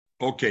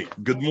Okay,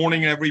 good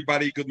morning,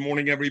 everybody. Good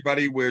morning,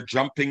 everybody. We're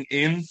jumping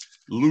in.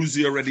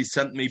 Luzi already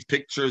sent me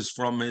pictures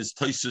from his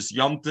Toisus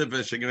Yontif,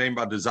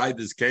 by the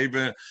Zaydes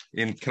Cave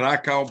in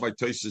Krakow by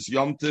Toisus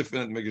Yontif,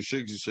 and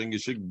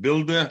geschickt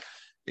Bilder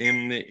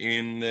in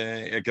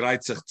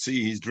Greitzach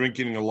Tzii. He's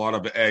drinking a lot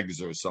of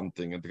eggs or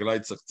something at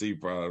Greitzach Tzii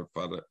for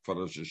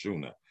Rosh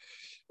Hashanah.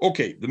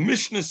 Okay, the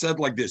Mishnah said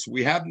like this.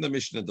 We have in the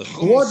Mishnah, the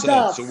Chum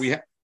said, so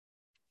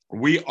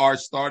we are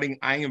starting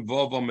Ayin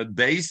Vav Amid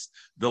base,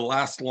 the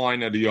last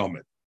line of the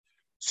Yomid.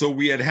 So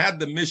we had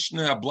the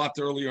Mishnah, a blot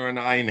earlier in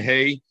Ayin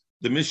Hey.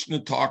 The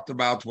Mishnah talked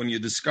about when you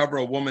discover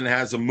a woman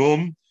has a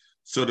mum.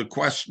 So the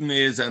question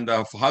is, and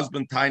the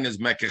husband Tain is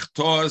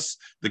Mekechtos.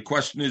 The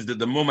question is, did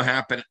the mum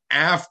happen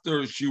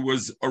after she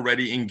was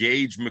already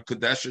engaged,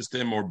 Mekudeshes to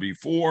him, or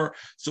before?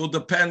 So it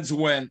depends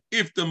when.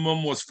 If the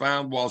mum was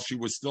found while she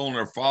was still in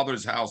her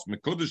father's house,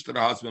 Mekudesh to the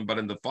husband, but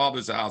in the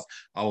father's house,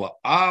 Allah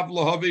Av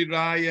Lahavi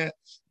Raya.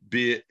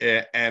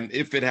 And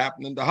if it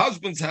happened in the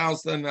husband's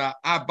house, then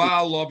Abba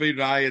Lovi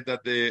Raya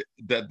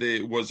that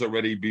they was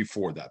already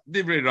before that.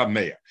 Divrei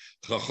Rameir.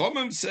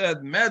 Chachamim said,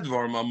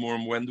 Medvar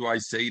Mamurim, when do I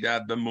say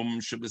that? The mum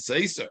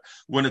Shabbaseser.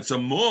 When it's a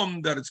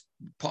mum that it's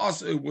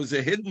possible, it was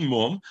a hidden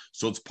mum,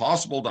 so it's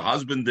possible the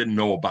husband didn't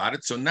know about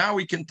it. So now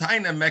we can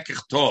taina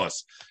mekech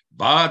tos.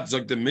 But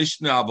zog the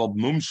Mishnah about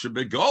mum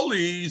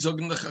shebegoli, zog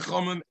the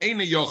Chachamim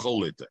eine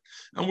yocholite.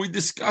 And we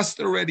discussed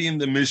already in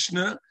the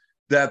Mishnah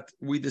that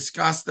the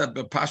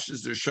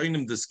Pashas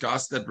Rishonim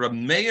discussed that Reb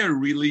Meir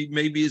really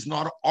maybe is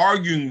not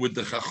arguing with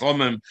the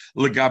Chachamim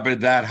legabe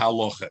that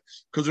halacha,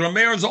 because Reb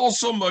Meir is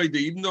also moide,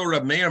 even though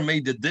Reb Meir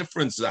made the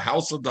difference, the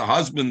house of the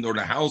husband or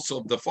the house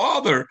of the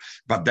father,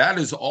 but that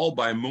is all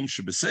by a mum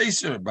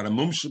shebeseser. But a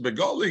mum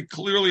shebegoli,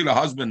 clearly the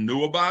husband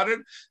knew about it,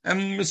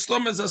 and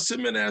Mislam is a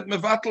siman at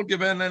mevatel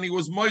given, and he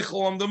was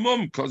moichel on the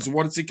mum, because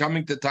what is he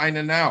coming to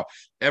Taina now?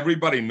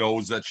 Everybody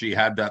knows that she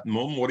had that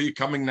mum. What are you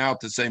coming now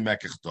to say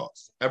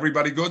mekechtos?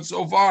 Everybody good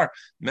so far?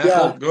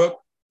 Mechel good.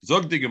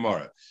 Zog di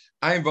Gemara.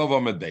 Ein vav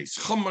amid beis.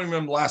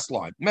 Chumim last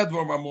line.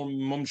 Medvar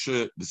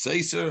mumshe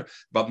b'seiser,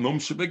 but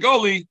mumshe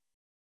begoli,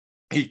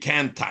 he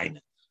can't taina.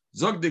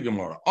 Zog di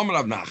Gemara. Omer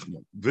Rav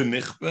Nachman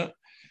v'nichbe.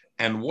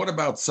 And what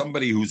about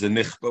somebody who's a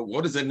nichba?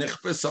 What is a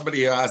nichba?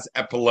 Somebody who has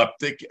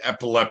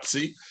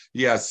epilepsy.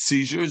 He has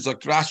seizures.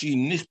 Zakrashi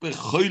nichba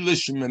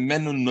choilish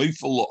memenu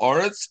neufel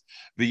la'aretz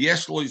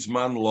v'yesh lo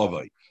izman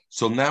lovay.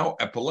 So now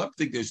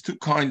epileptic, there's two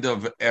kinds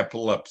of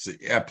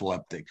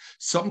epileptic.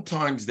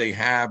 Sometimes they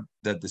have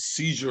that the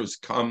seizures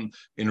come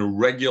in a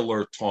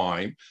regular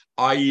time,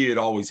 i.e. it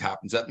always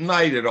happens at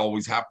night, it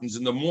always happens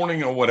in the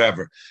morning or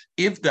whatever.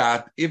 If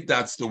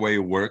that's the way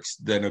it works,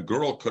 then a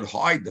girl could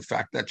hide the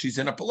fact that she's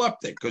an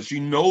epileptic because she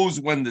knows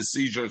when the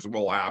seizures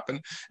will happen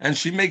and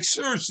she makes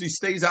sure she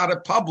stays out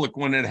of public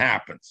when it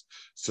happens.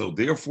 So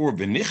therefore,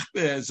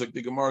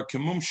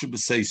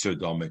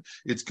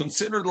 it's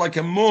considered like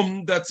a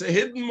mum that's a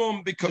hidden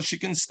mum because she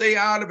can stay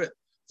out of it.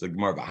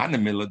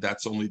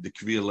 That's only the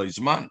Kviyah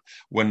Leizman.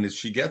 When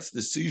she gets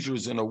the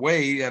seizures in a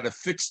way at a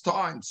fixed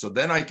time. So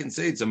then I can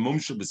say it's a mum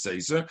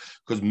shebeseser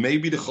because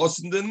maybe the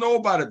chosin didn't know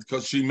about it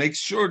because she makes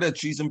sure that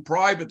she's in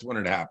private when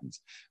it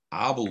happens.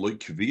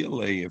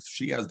 If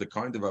she has the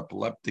kind of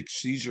epileptic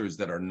seizures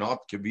that are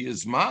not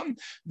Kviyah Zman,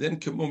 then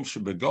kamum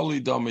shebegoli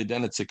dami,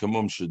 then it's a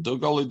kamum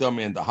shedugoli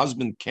dami, and the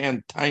husband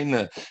can't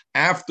taina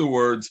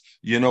afterwards.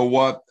 You know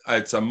what?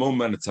 It's a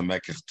mum and it's a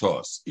mekech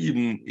tos,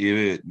 even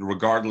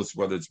regardless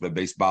whether it's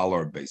beis bala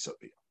or beis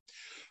aviyah.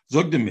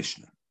 Zog the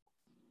Mishnah.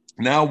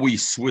 Now we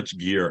switch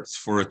gears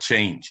for a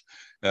change.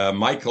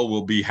 Michael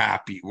will be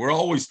happy. We're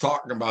always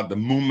talking about the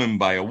mumen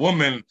by a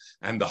woman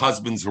and the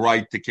husband's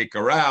right to kick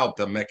her out,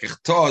 the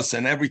mekechtos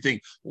and everything.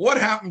 What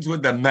happens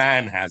when the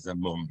man has a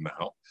mum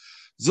now?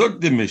 Zog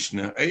the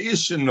Mishnah.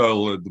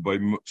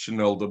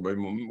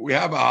 We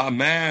have a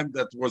man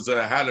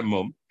that had a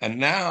mum, and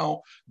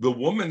now the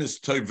woman is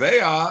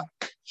tovea.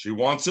 She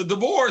wants a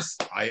divorce.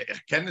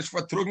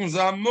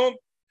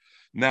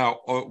 Now,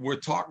 we're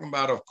talking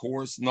about, of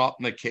course, not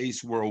in a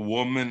case where a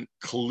woman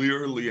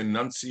clearly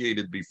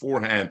enunciated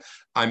beforehand,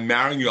 I'm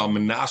marrying you, I'm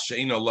menashe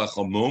ein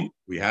alecha mum.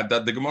 We had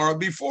that the Gemara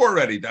before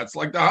already. That's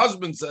like the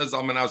husband says,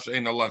 I'm menashe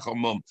ein alecha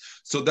mum.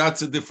 So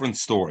that's a different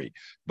story.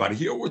 But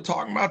here we're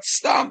talking about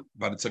stam,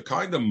 but it's a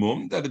kind of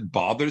mum that it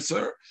bothers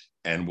her.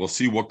 And we'll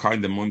see what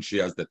kind of mum she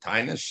has. The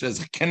taina, she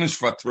says,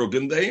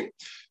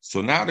 so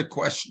now the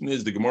question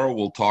is, the Gemara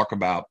will talk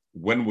about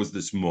when was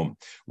this mum?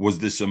 Was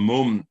this a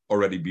mum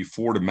already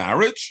before the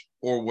marriage?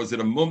 Or was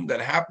it a mum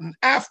that happened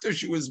after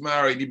she was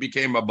married? He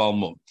became a bal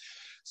mum.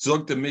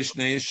 Zog the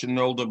Mishnah,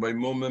 by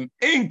mum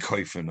in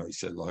koifen. I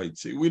said,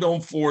 we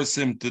don't force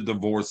him to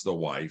divorce the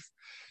wife.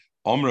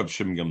 When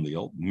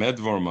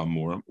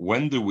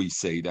do we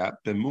say that?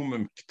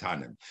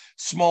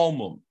 Small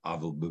mum.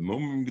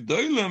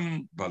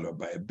 But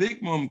by a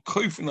big mum,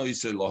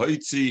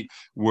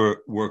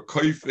 we're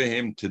koife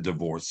him to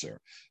divorce her.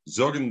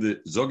 Zogen the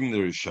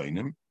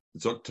Rishonim,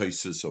 Zok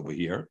Taisus over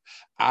here.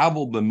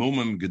 Abel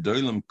b'mumim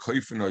gedolim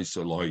koifenoi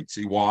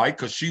soloitzi. Why?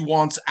 Because she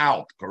wants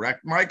out.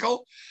 Correct,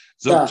 Michael?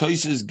 Zok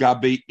Taisus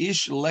gabe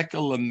ish leka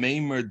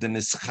lemeimer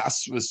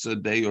denischasvus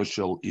sadeo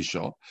shel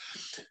isha.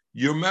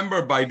 You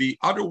remember by the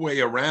other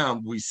way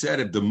around, we said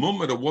if the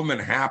mum of the woman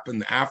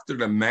happened after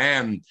the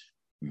man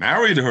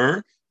married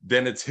her,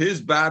 then it's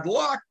his bad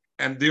luck,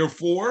 and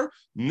therefore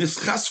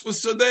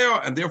nischasvus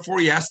sadeo, and therefore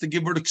he has to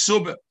give her the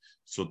ksubah.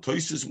 So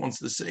Tosis wants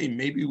to say,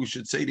 maybe we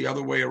should say the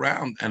other way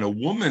around. And a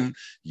woman,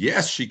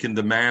 yes, she can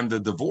demand a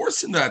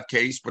divorce in that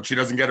case, but she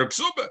doesn't get her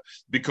ksuba.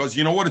 Because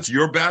you know what? It's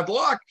your bad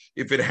luck.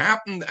 If it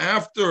happened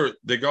after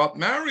they got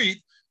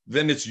married,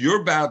 then it's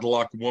your bad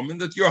luck, woman,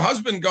 that your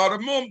husband got a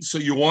mum. So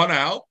you want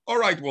out. All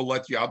right, we'll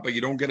let you out, but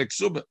you don't get a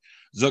ksuba.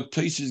 That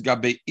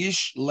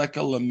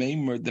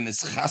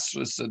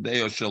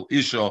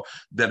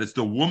it's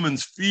the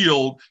woman's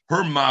field,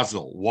 her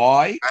mazel.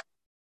 Why?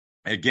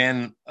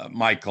 Again,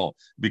 Michael,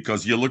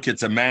 because you look,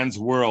 it's a man's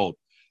world.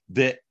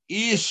 The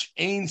ish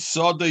ain't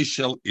sodai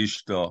shel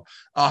ishta.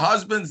 A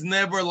husband's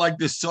never like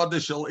the sodai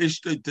shel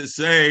ishta to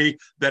say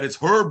that it's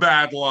her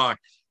bad luck.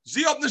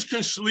 Sie hat nicht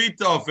kein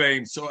Schlitt auf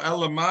ihm. So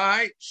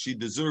Elamai, she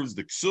deserves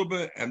the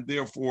ksuba, and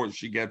therefore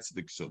she gets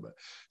the ksuba.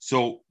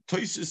 So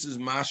Toisus is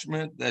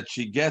mashment that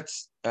she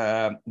gets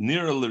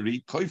near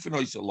Lari,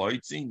 Koifenois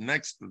Aloitzi,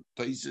 next to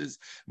Toisus,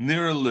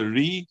 near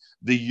Lari,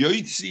 the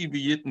Yoitzi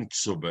V'yitn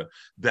ksuba,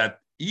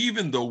 that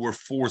even though we're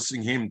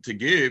forcing him to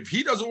give,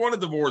 he doesn't want a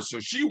divorce, so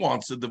she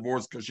wants a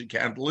divorce because she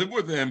can't live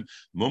with him.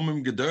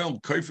 Mumim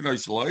gedol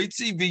koifenois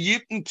loitzi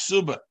v'yitn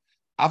ksuba.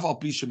 Aval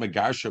pisha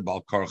megarsha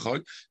bal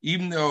karchot,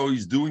 even though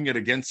he's doing it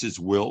against his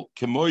will.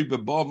 Kemoi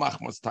beba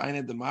machmas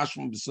taine de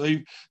mashmum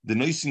b'seiv the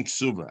noisin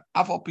ksuba.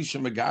 Aval pisha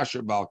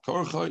megarsha bal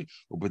karchot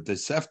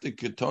ubetesefte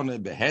ketone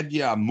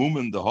behedya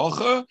mumim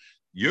dehocha.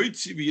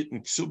 Yoitzi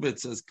v'yitn ksuba. It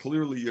says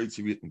clearly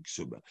yoitzi v'yitn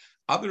ksuba.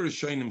 Other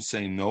Rishonim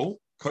say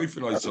no.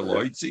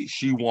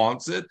 She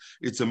wants it.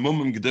 It's a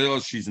mumim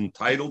gedela. She's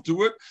entitled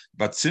to it.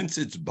 But since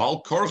it's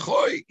bal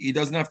korchoi, he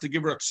doesn't have to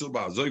give her a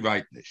ksuba. Zoi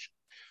weitnish.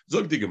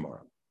 Zog the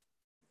Gemara.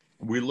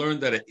 We learned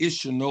that a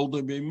ish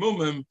nolda be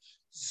mumim.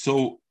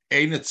 So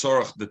ein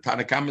etzorach. The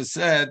Tanakama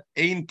said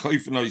ein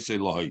koifenoisei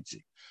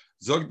lahaitzi.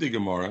 Zog the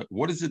Gemara.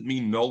 What does it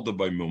mean nolda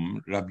by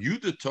mumim? Rabbi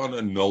Yehuda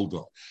Tana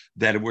nolda.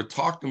 That we're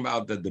talking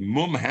about that the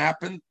mum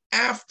happened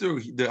after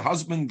the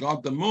husband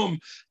got the mum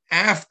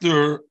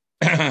after.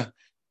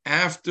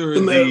 After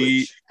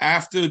the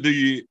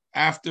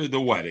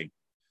wedding,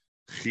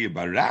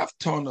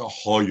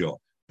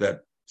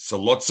 that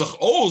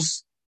Salotzach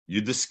Oz,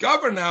 you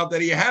discover now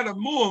that he had a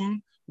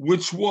mum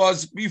which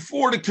was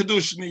before the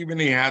Kedushin, even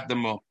he had the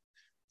mum.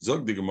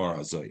 Zog the Gemara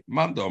Azay.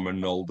 Mandomer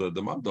Nolda,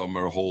 the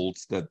Mandomer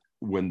holds that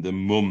when the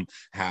mum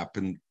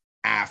happened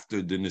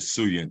after the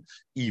Nisuyin,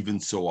 even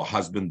so a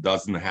husband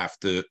doesn't have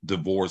to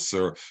divorce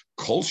her.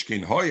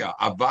 Kolshkin Hoya,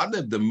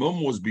 Avada, the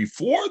mum was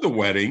before the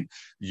wedding,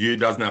 he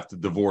doesn't have to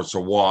divorce her.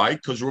 Why?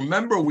 Because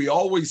remember, we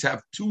always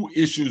have two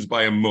issues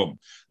by a mum.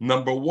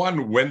 Number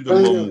one, when the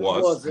mum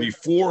was,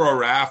 before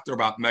or after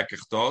about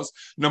Mekechtos.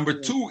 Number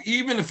two,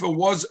 even if it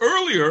was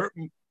earlier,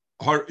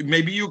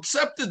 maybe you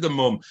accepted the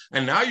mum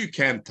and now you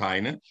can't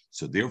tine it.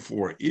 So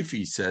therefore, if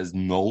he says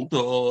no,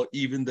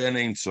 even then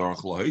ain't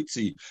sarach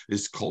lahitzi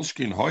is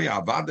kolshkin hoya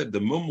avada.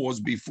 The mum was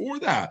before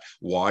that.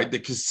 Why? The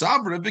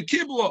kesavra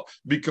bekibla,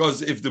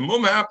 because if the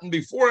mum happened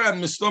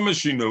beforehand, mistama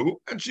she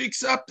knew and she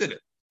accepted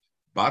it.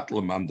 But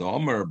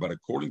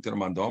according to the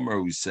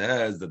Mandomer, who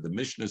says that the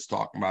Mishnah is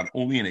talking about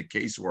only in a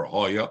case where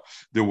Hoya,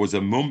 there was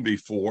a mum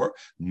before,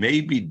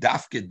 maybe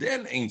Dafke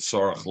then ain't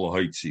Sarach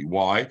Lahaitzi.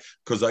 Why?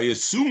 Because I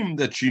assume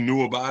that she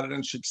knew about it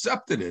and she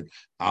accepted it.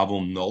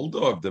 Avon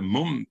Nolda, if the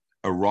mum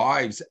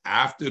arrives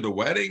after the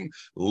wedding,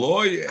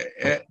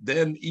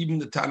 then even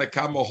the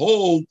Tanakama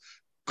hold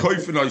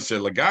because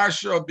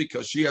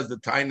she has the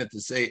time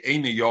to say,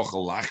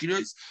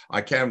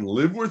 I can't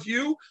live with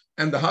you.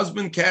 And the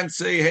husband can't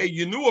say, hey,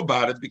 you knew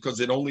about it because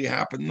it only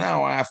happened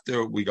now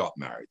after we got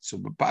married. So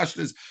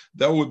B'Pashtas,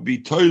 that would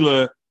be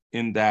toilet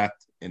in that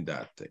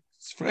thing.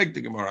 It's frag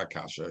the Gemara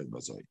Kasha.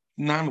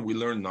 None we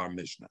learn in our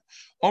Mishnah.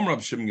 Omrab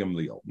Shim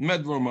Gamliel.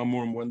 Medvar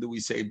Mamurim, when do we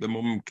say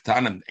B'mumim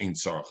Ktanim ain't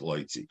Sarach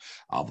Loitzi?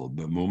 Aval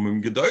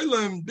B'mumim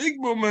Gedolim, Big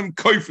Mumim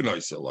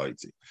Koifenois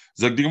Loitzi.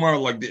 Zog the Gemara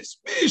like this.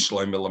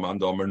 Bishleim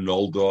Elamandomer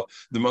Nolda.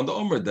 The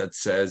Mandomer that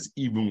says,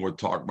 even we're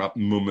talking about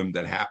Mumim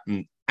that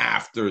happened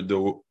after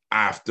the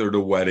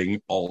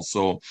wedding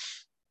also.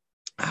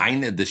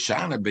 That's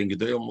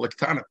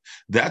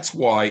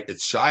why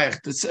it's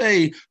shaykh to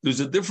say there's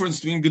a difference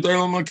between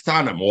Gedolim and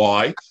Ktanim.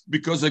 Why?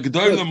 Because a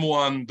Gedolim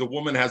one, the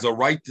woman has a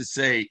right to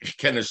say,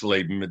 Kenish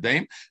Leben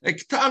Medem, a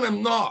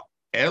Ktanim not.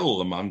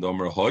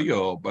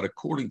 But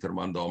according to the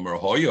Mandomer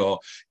Hoyo,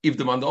 if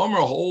the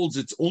Mandomer holds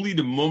it's only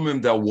the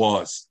mumim that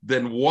was,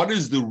 then what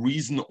is the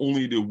reason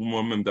only the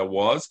mumim that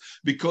was?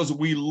 Because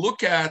we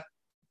look at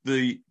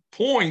the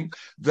point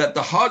that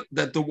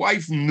the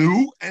wife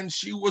knew and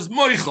she was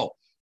moichel.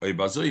 Why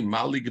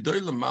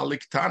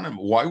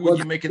would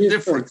you make a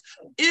difference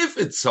if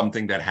it's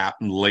something that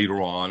happened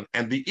later on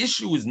and the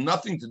issue is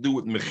nothing to do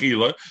with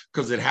mechila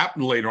because it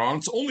happened later on?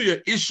 It's only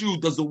an issue.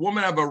 Does the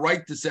woman have a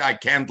right to say I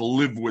can't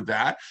live with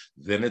that?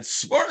 Then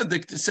it's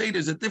svaradik to say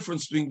there's a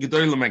difference between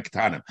gedolim and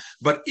ktanim.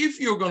 But if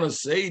you're going to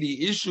say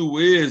the issue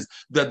is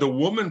that the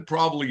woman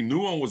probably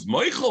knew and was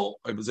meichel,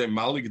 I would say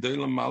mali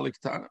gedolim mali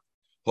ktanim.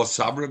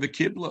 Hosabra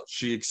v'kibla,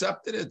 she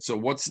accepted it. So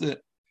what's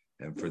the?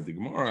 And for the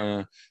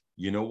Gemara,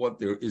 you know what?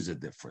 There is a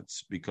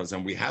difference because,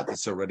 and we had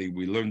this already.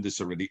 We learned this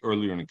already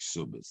earlier in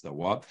Ksubas. That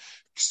what?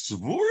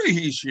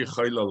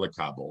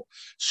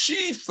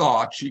 She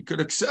thought she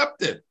could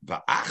accept it,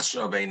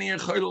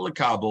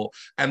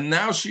 and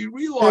now she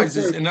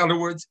realizes. In other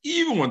words,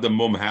 even when the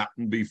mum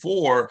happened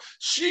before,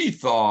 she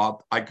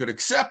thought I could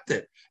accept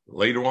it.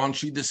 Later on,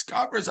 she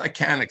discovers I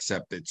can't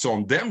accept it. So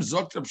on them,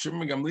 Zokrab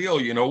Shimon Gamliel,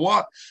 you know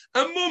what?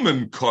 A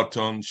mumim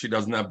koton, she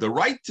doesn't have the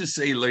right to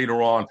say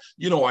later on,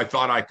 I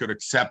thought I could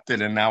accept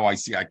it, and now I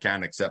see I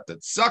can't accept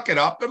it. Suck it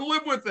up and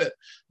live with it.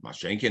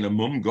 Mashenkin a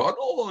mum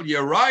gadol,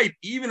 you're right,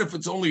 even if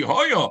it's only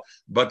hoya.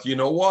 But you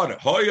know what?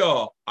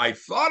 Hoya, I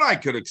thought I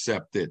could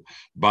accept it,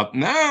 but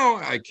now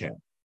I can't.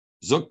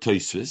 Zok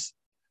Tosfos.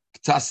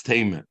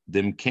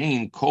 Dem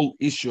kain kol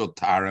isho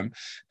tarim.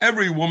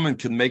 Every woman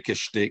can make a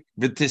shtick.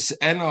 A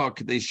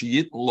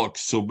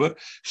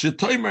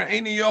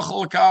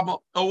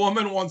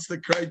woman wants to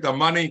create the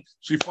money.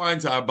 She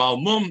finds a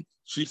balmum.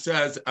 She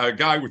says a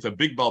guy with a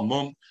big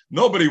balmum.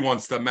 Nobody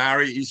wants to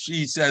marry.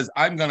 She says,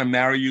 "I'm going to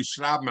marry you."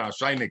 No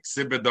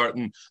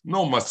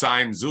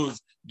masayim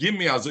zuz. Give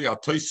me a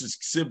toises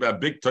ksibe, a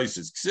big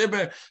toises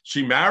ksibe.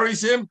 She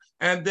marries him,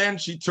 and then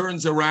she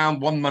turns around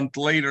 1 month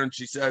later and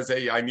she says,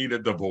 "Hey, I need a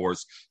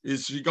divorce."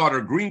 She got her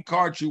green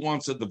card? She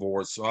wants a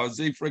divorce. So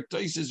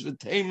toises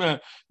v'tema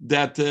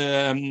that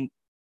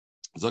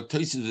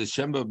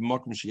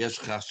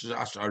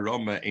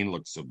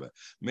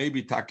maybe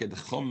if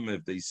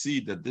they see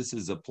that this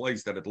is a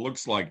place that it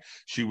looks like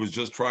she was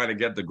just trying to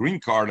get the green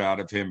card out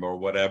of him or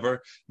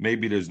whatever,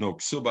 maybe there's no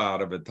ksuba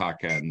out of it.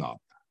 Not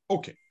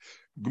okay.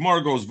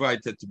 Gemara goes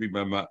weiter to be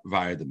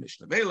via the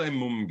Mishnah.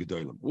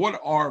 What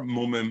are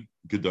mumim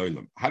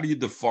gedolim? How do you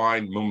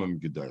define mumim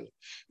gedolim?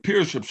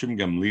 Pirush Reb Shimon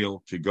Gamliel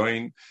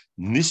Kigoyin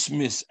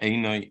nismis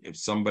einai. If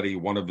somebody,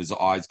 one of his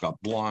eyes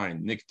got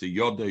blind, nikta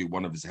yodai,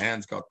 one of his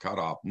hands got cut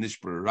off,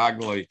 nishper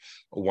ragloi,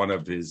 one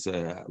of his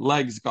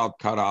legs got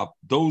cut off.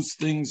 Those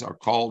things are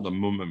called a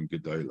mumim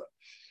gedolim.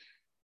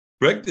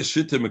 Brek the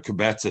shitta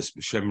mekubetzes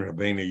b'shem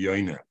Rabbeinu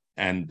Yoina.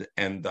 And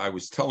I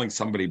was telling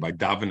somebody by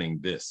davening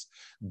this,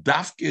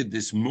 dafke,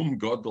 this mum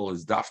gadol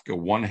is dafke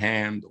one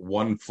hand,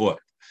 1 foot.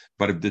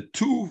 But if the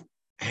 2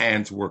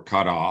 hands were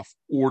cut off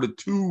or the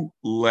 2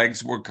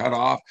 legs were cut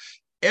off,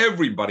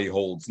 everybody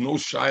holds. No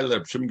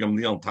shaila, Shim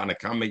Gamliel and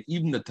Tanakama,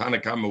 even the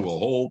Tanakama will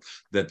hold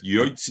that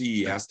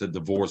Yotzi has to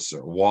divorce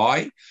her.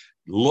 Why?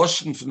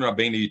 Loshen from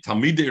Rabbeinu,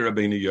 Talmidei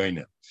Rabbeinu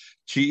Yoina.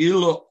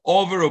 Chi'ila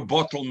over a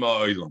bottle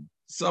ma'olam.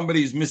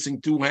 Somebody's missing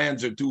 2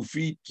 hands or 2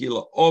 feet,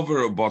 kilo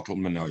over a bottle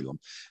menoilam.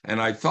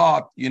 And I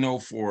thought,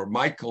 for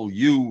Michael,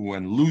 you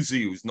and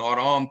Lucy, who's not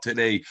on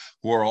today,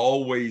 who are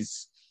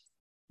always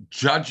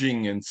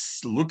judging and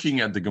looking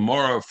at the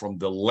Gemara from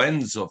the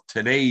lens of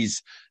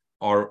today's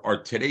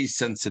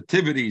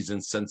sensitivities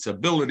and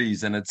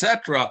sensibilities and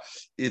etc.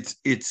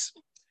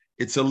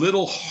 It's a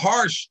little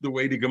harsh the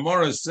way the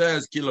Gemara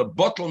says, "Kila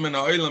bottle min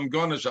ha'olam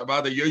gona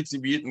shabada yotzi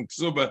b'yitin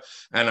ksuba,"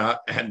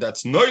 and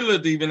that's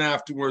noiled even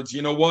afterwards.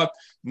 You know what?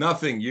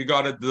 Nothing. You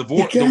got to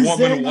divorce. The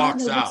woman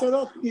walks out.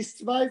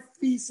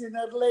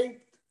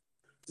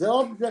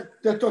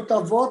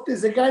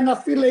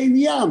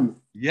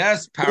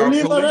 Yes,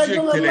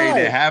 paraplegic today.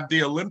 They have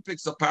the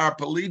Olympics of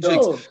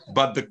paraplegics,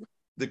 but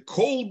the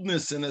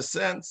coldness, in a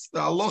sense, the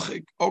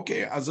halachic.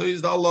 Okay, also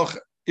is the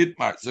halachic.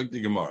 Itmar, sagt die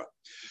Gemara.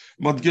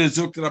 That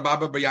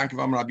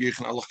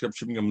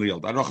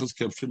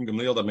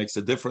makes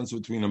a difference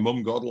between a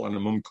mum gadol and a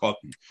mum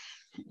cotton.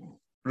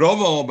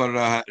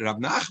 Rava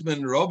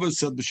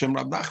said b'shem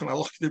Rab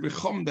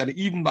Nachman that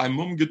even by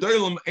mum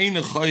gedolim ein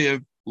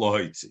chayev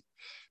lahoitzi.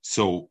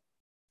 So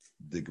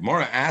the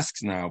Gemara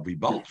asks now,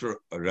 "Bibalter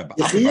Rab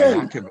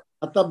Yaakov."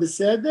 אתה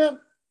בסדר?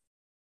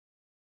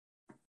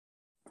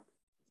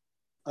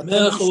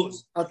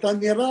 אתה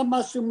נראה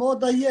משהו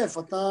מאוד עייף,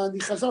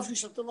 אני חשבתי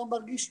שאתה לא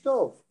מרגיש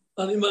טוב.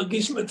 אני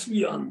מרגיש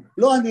מצוין.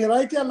 לא, אני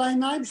ראיתי על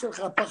העיניים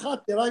שלך,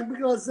 פחדתי, רק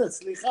בגלל זה,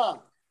 סליחה.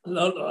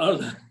 לא.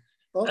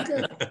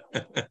 אוקיי.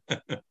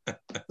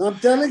 I'm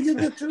telling you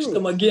the truth. כשאתה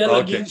מגיע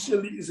לגיל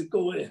שלי, זה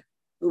קורה.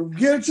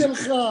 גיל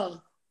שלך.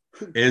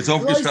 Es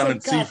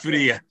aufgestanden,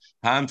 Zifri,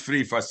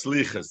 handfrei,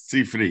 versliches,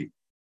 Zifri.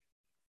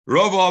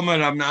 Rov Omer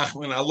Rab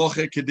Nachman,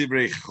 Aloche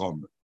Kedibrei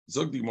Chom.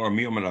 Zog the more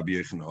Miyam Rabbi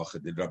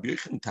Yochanan. Did Rabbi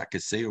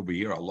Yochanan say over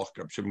here Allah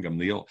Rab Shimon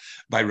Gamliel?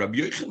 By Rabbi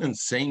Yochanan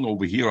saying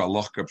over here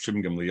Allah Rab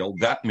Shimon Gamliel,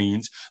 that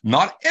means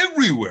not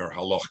everywhere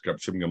Allah Rab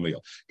Shimon Gamliel.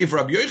 If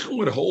Rabbi Yochanan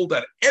would hold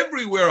that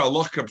everywhere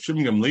Allah Rab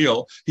Shimon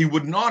Gamliel, he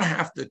would not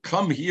have to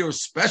come here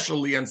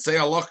specially and say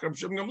Allah Rab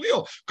Shimon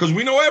Gamliel, because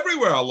we know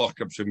everywhere Allah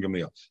Rab Shimon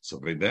Gamliel. So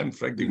then,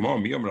 frag the more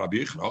Miyam Rabbi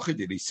Yochanan.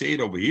 Did he say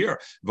it over here?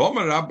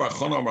 V'amar Rab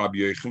Barchana Rabbi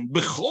Yochanan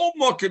b'chol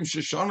makim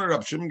sheshana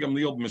Rab Shimon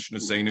Gamliel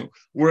b'mishnasenu.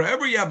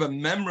 Wherever you have a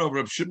member of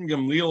Rab Shimon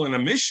Gamliel in a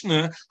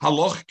Mishnah,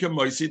 halach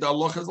k'moisi, the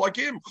halach is like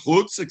him.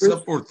 Chutz,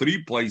 except for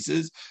 3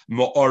 places,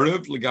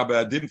 Ma'arev, L'gabe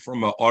Adin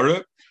from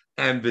Ma'arev,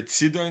 and the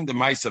Tzidon, the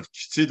mice of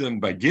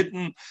Tzidon by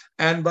Gittin,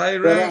 and by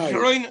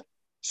Recharoin.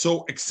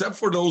 So, except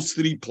for those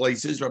 3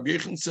 places, Rabbi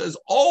Yochanan says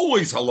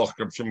always halach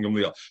Rab Shimon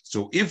Gamliel.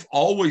 So, if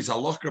always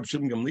halach Rab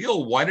Shimon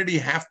Gamliel, why did he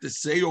have to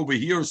say over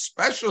here,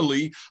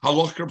 especially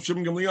halach Rab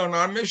Shimon Gamliel in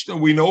our Mishnah?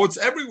 We know it's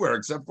everywhere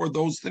except for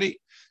those 3.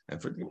 And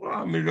for the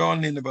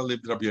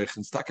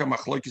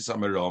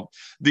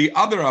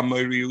other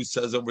Amori who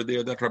says over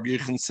there that Rabbi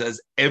Yochanan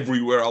says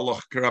everywhere Allah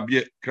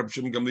Rabbi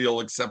Shimon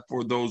Gamliel except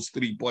for those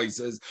 3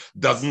 places,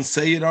 doesn't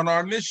say it on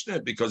our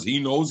Mishnah because he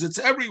knows it's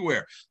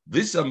everywhere.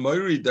 This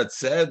Amori that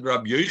said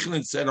Rabbi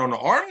Yochanan said on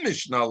our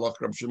Mishnah Allah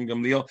Rabbi Shimon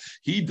Gamliel,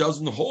 he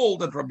doesn't hold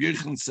that Rabbi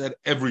Yochanan said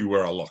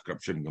everywhere Allah Rabbi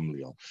Shimon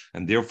Gamliel,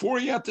 and therefore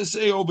he had to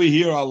say over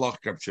here Allah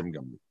Rabbi Shimon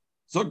Gamliel.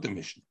 Zog the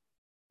Mishnah.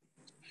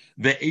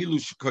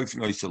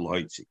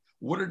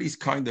 What are these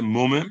kind of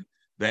mumim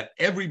that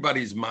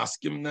everybody's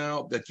maskim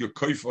now that you're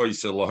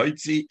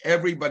koifoi?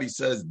 Everybody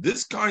says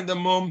this kind of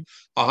mum,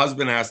 a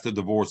husband has to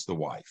divorce the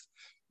wife.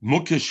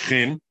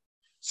 Mukishchin.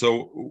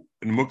 So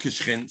in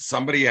Mukishchin,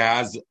 somebody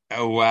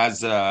who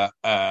has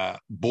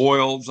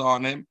boils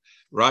on him,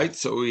 right?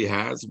 So he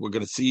has. We're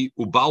going to see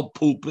ubal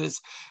pulpus,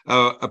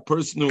 a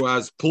person who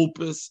has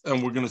pulpus,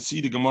 and we're going to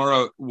see the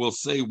Gemara will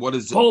say what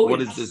is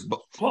this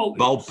bal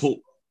pul?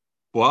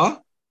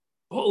 What?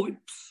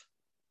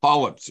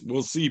 Polyps.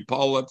 We'll see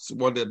polyps,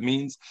 what it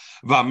means.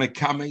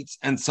 Vamekamates,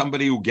 and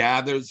somebody who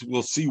gathers.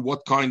 We'll see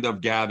what kind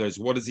of gathers.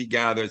 What does he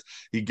gather?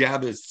 He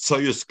gathers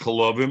tsoyus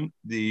kolovim,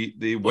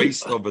 the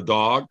waste of a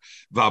dog.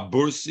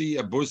 Vabursi,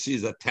 a bursi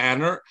is a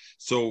tanner.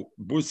 So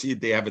bursi,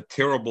 they have a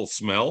terrible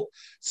smell.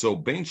 So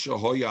ben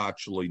shahoya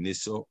actually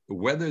niso,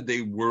 whether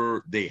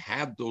they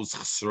had those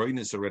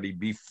chesroinis already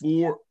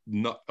before,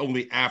 not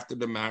only after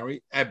the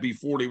married,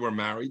 before they were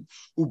married,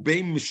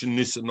 ubein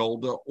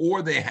mishanisonolda,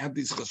 or they had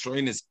these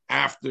chesroinis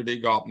after they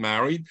got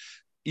married,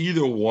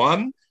 either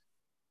one.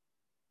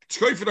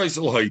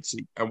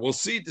 And we'll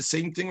see the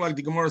same thing like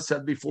the Gemara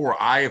said before.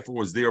 If it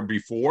was there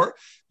before,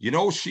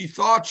 she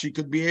thought she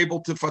could be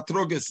able to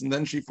fatrugas, and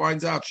then she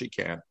finds out she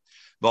can't.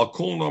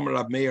 Even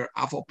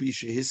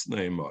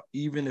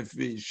if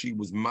she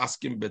was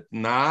masking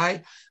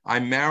betnai,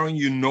 I'm marrying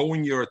you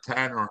knowing you're a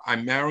tanner.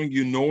 I'm marrying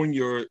you knowing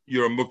you're a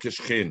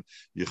mukashchin.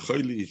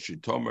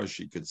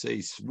 She could say,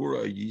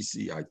 Svura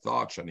Yisi, I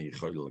thought Shani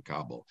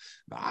Kabel.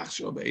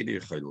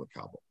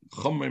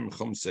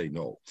 Chum say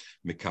no.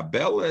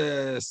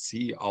 Mikabel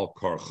si al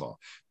karcha.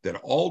 That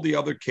all the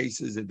other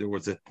cases that there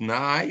was a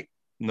tnai.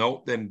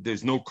 No, then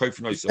there's no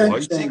koifnois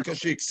because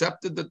she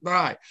accepted the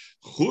tnai.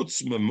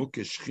 Chutz me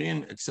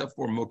mukashchin, except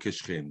for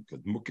mukashchin,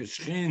 because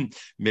mukashchin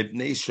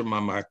mipnei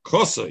shema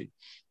makosei.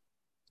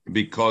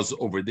 Because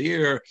over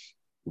there,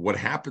 what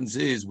happens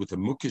is with a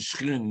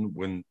mukashchin,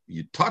 when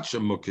you touch a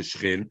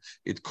mukashchin,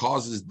 it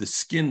causes the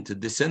skin to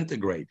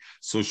disintegrate.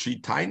 So she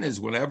tainas,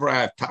 whenever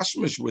I have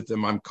tashmish with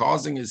him, I'm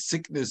causing his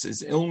sickness,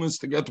 his illness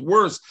to get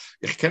worse.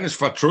 Ich kenne es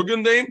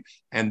vertrugen dem,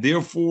 and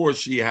therefore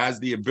she has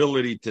the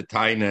ability to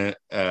taina.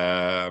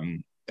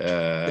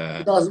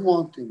 Doesn't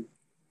want him.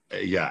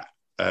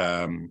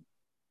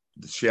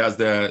 She has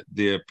the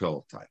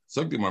pill time.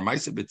 So there's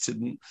Maisa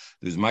B'Tzidin,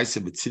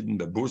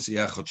 the Bursi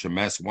Echot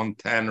Shemes, one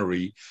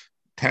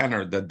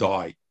tanner that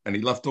died, and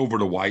he left over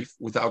the wife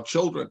without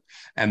children.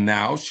 And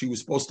now she was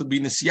supposed to be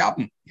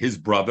Nisyabin. His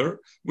brother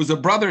was a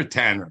brother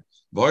tanner.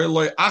 The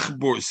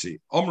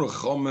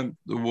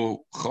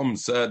Chum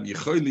said,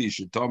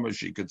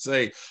 she could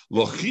say,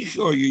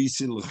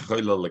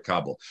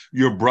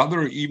 your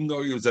brother, even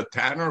though he was a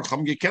tanner,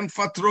 you can't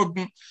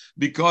fatrugn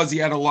because he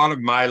had a lot of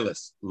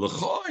milas.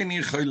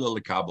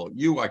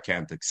 You, I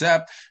can't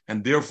accept,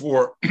 and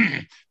therefore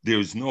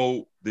there's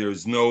no.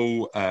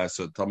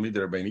 So tell me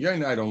there,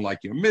 I don't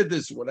like your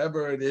midas,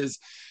 whatever it is.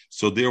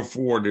 So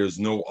therefore, there's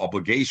no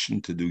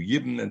obligation to do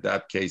yibn in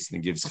that case, and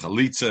he gives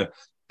chalitza.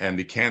 And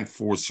he can't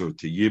force her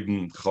to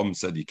yibn. Chum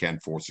said you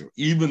can't force her,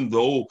 even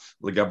though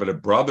legabe the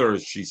brother,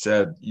 she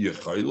said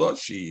yechayla,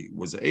 she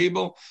was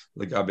able.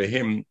 Legabe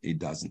him, he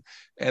doesn't.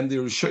 And the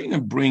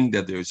Rishonim bring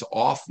that there's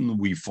often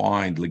we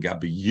find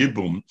legabe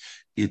yibum,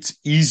 it's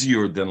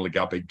easier than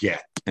legabe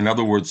get. In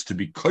other words, to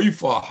be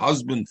kaifa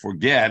husband for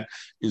get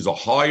is a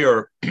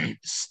higher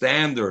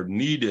standard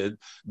needed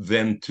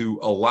than to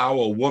allow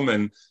a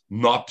woman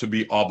not to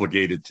be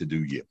obligated to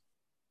do yibn.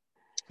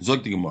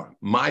 Zog the Gemara,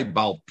 my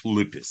bal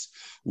plipis.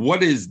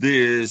 What is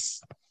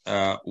this?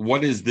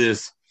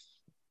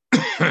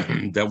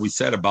 that we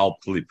said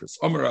about Klippas.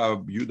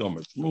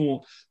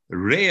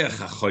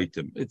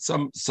 It's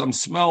some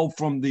smell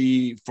from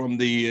the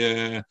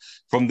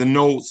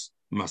nose.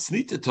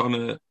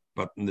 Masnitetone,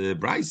 but in the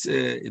Braise,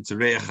 it's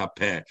reach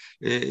hapeh.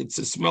 It's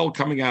a smell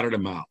coming out of the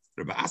mouth.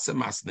 Rabbi Asa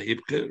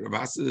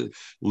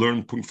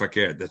learned Punkt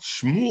Verkehr that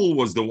Shmuel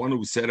was the one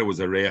who said it was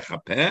a reach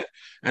hapeh,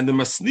 and the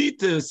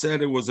Masnita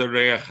said it was a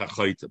reach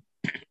hachoitim.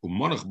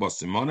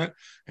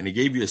 And he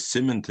gave you a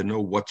simon to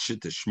know what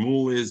shit the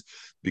Shmuel is,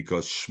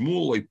 because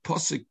Shmuel a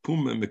posik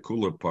puma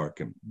mekular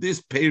parkim.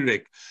 This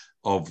perik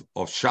of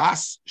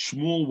Shas,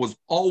 Shmuel was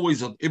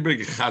always on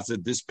Ibrig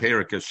Chazed, this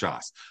perik of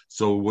Shas.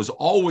 So it was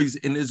always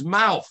in his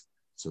mouth.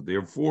 So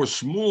therefore,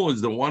 Shmuel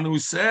is the one who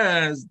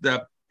says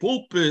that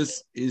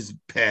pulpis is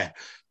peh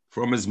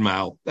from his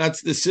mouth.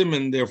 That's the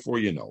simon, therefore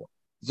you know it.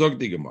 Zog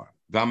di Gemara.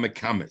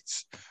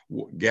 V'amekamitz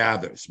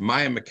gathers.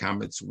 Maya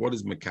mekamitz. What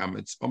is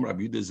mekamitz?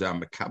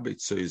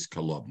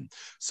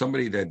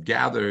 Somebody that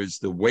gathers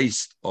the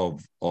waste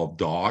of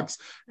dogs,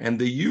 and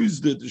they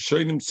used it. The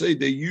Shainim say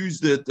they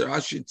used it. The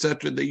Rashi,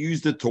 etc. They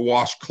used it to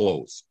wash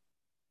clothes.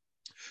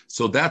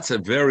 So that's a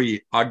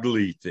very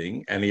ugly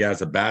thing, and he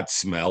has a bad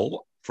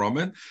smell from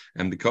it.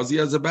 And because he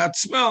has a bad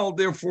smell,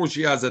 therefore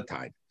she has a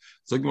time.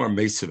 So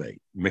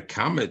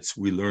Mekamitz,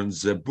 we learn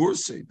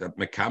Zebursi, that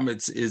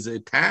Mekamitz is a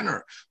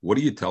tanner. What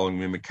are you telling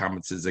me?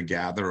 Mekamitz is a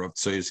gatherer of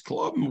Tzoyis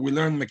Club. We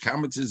learn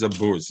Mekamitz is a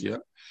burs, yeah?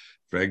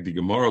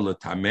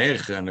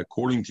 And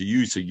according to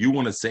you, so you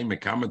want to say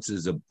Mekamitz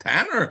is a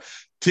tanner?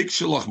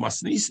 Tikshalach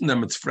masnisen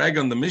them. It's frag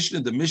on the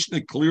Mishnah. The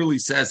Mishnah clearly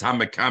says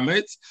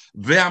Hamekamitz,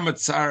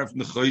 ve'amatzaref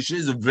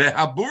nechoshes,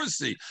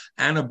 ve'habursi,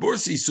 and a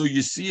bursi. So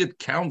you see, it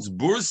counts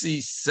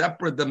bursi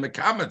separate than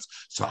Mekamitz.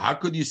 So how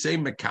could you say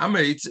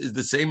Mekamitz is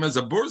the same as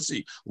a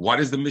bursi? Why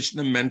does the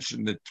Mishnah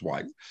mention it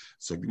twice?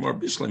 So Gemara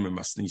Bishleim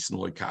masnisen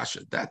loy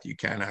kasha. That you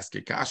can't ask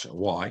a kasha.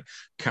 Why?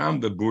 Kam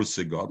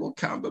bebursi gadol,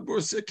 kam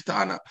bebursi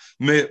ktana.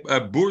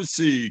 A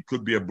bursi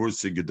could be a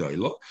bursi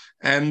gedayla,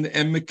 and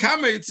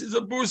Mekamitz is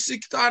a bursi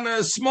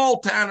ktana. Small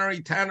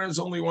tannery. Tanner is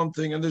only one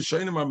thing, and the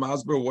Shainim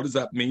Masber. What does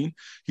that mean?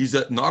 He's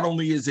not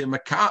only is a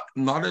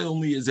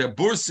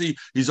bursi,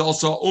 he's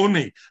also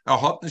oni a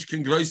hotnish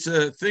can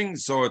thing.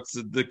 So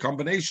it's the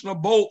combination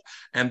of both,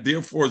 and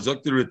therefore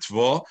Zaktir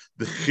Ritva.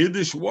 The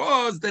chiddush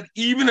was that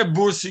even a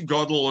bursi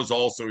gadol is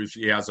also, if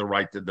she has a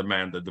right to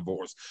demand a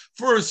divorce.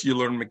 First, you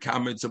learn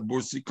mekamitz a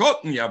bursi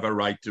cotton, you have a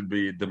right to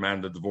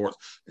demand a divorce.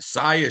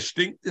 Saya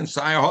stinkt and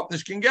Saya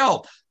hotnish can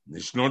geld.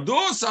 Nicht nur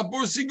das, a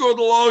bursi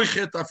gadol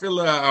oichet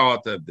afila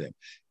out of them.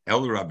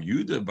 El Rabbi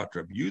Yehuda, but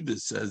Rabbi Yehuda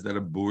says that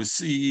a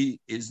bursi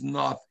is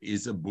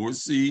a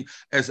bursi,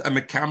 as a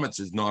mekamitz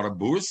is not a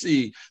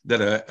bursi,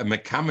 that a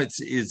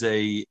mekamitz is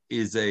a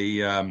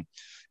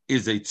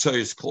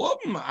tzoyis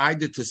klobim.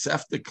 Ida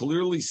Tosefta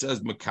clearly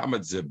says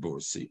mekamitz a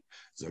bursi.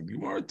 So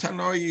Gemara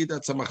Tanoi,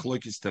 that's a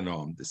machlokes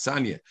Tanoim. The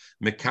Sanya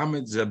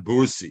mekamitz a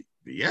bursi.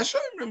 And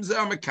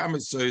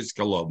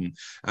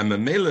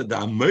Mamela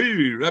da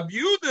Meiri Rabbi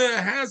Yehuda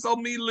has al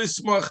mi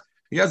lismach.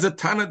 He has a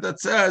Tana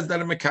that says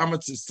that a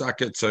mekamitz is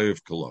saket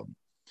tzoyif kolom.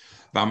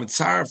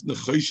 V'amitzaref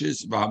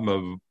nechoshes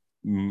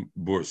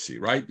v'amabursi.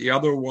 Right. The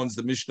other ones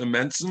the Mishnah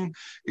mentioned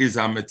is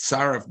a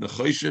mitzaref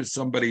nechoshes,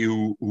 somebody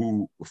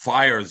who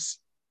fires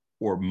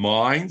or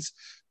mines.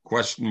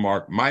 Question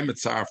mark. My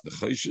mitzaref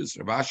nechoshes.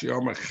 Rav Ashi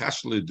Omer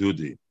chashle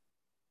dudi.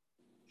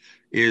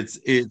 It's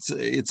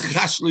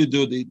chashli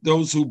dudi.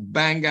 Those who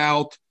bang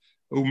out,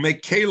 who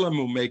make kalim,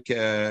 who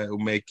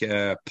make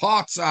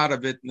pots out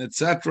of it, and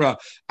etc.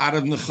 out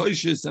of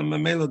nechoshes, and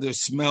mamela, their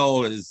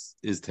smell is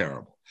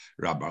terrible.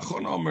 No,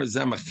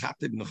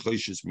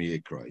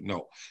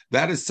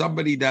 that is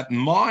somebody that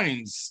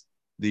mines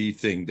the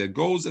thing, that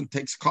goes and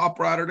takes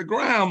copper out of the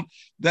ground.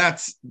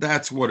 That's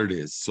what it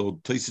is. So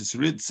Tosfos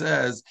Rid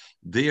says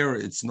there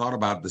it's not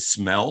about the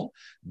smell.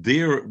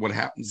 There, what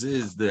happens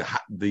is the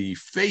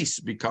face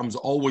becomes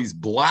always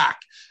black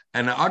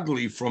and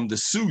ugly from the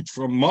soot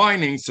from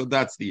mining. So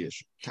that's the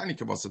issue.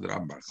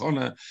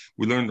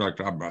 We learned like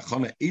Rabbi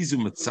Chana,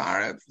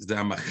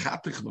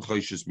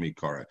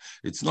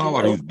 it's not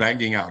one who's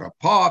banging out a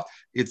pot.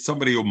 It's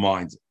somebody who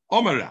mines it.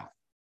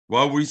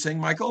 What were you saying,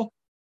 Michael?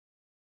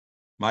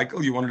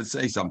 Michael, you wanted to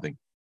say something.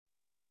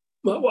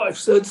 My wife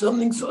said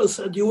something, so I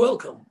said, you're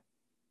welcome.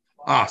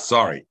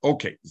 Sorry.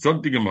 Okay. If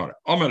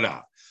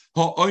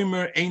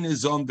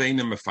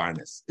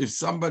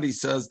somebody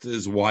says to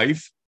his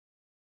wife,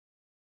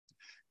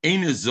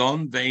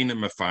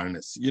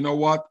 you know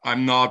what?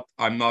 I'm not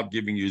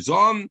giving you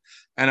zon,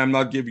 and I'm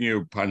not giving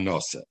you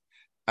parnasa.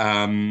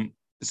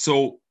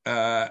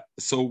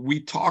 So we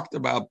talked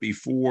about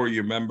before,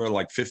 you remember,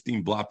 like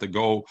 15 blot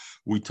ago,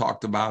 we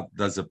talked about,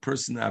 does a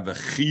person have a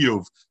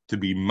chiyuv to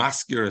be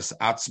maskiras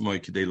atzmoi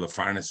kedei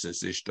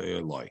lefarneses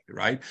ishtay,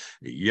 right?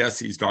 Yes,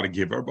 he's got to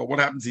give her, but what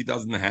happens he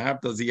doesn't have?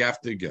 Does he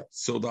have to give?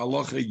 So the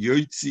halacha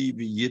yotzi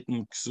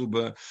v'yitn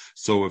ksuba.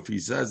 So if he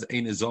says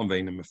ein ezon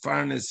ve'ein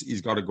mefarnes,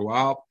 he's got to go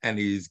out and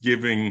he's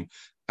giving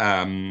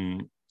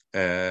ksuba.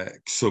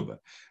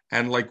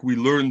 And like we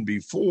learned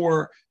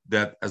before,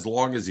 that as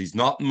long as he's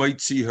not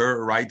mitzi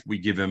her, right, we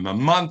give him a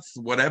month,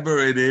 whatever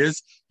it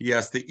is, he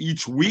has to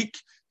each week,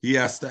 he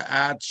has to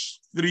add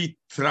 3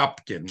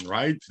 trapkin,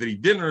 right? 3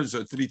 dinners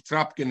or 3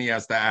 trapkin he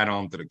has to add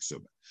on to the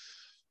ksuba.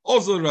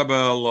 Also, Rabbi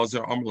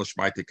Elazar, Amr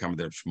Shmaite come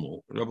there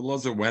Shmuel. Rabbi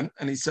Elazar went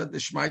and he said the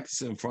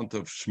Shmaitis in front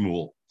of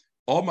Shmuel.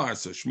 Omar,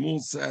 so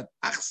Shmuel said,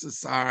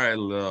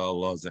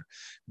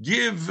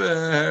 give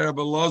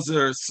Rabbi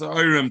Elazar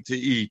sairim to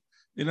eat.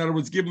 In other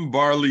words, give him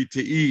barley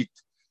to eat.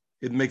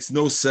 It makes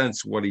no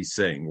sense what he's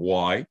saying.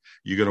 Why?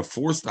 You're going to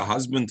force the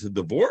husband to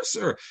divorce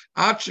her?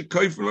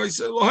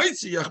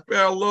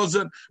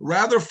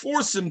 Rather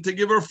force him to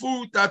give her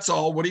food. That's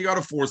all. What do you got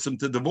to force him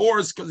to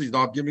divorce? Because he's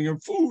not giving her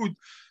food.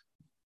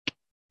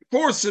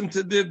 Force him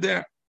to do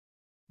that.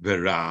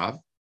 V'Rav,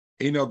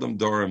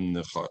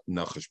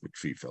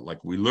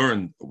 like we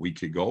learned a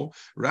week ago,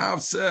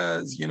 Rav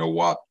says, you know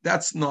what?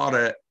 That's not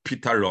a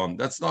pitaron.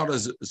 That's not a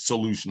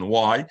solution.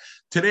 Why?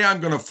 Today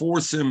I'm going to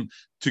force him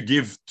to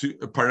give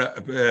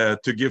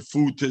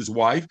food to his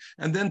wife,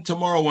 and then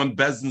tomorrow when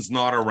Bezdin's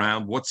not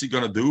around, what's he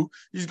going to do?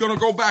 He's going to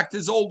go back to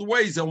his old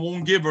ways and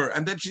won't give her,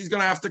 and then she's going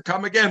to have to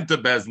come again to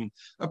Bezdin.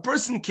 A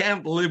person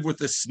can't live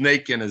with a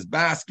snake in his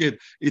basket.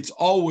 It's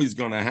always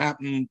going to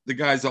happen. The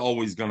guy's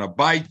always going to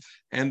bite,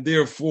 and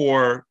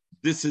therefore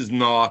this is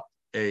not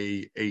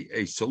a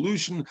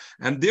solution.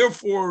 And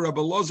therefore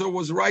Rabbi Elazar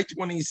was right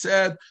when he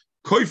said,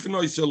 we're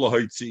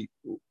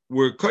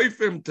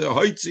koifim to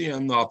hoitzi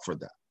and not for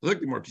that. When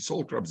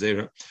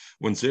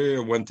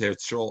Zera went to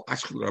Etzrol,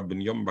 Ashkel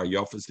Rabban Yom Bar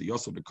Yafas, the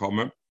Yosef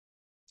Bekomer,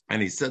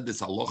 and he said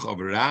this halacha of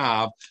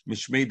Rav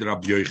Mishmeid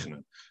Rabbi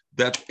Yochanan,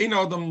 that in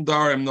Adam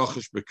Darem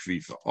Nochash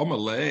Bekvifa.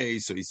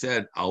 Omalei, so he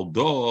said,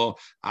 Aldo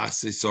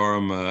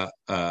Asesarim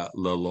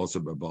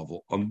LeLozer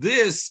Bebavel. On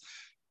this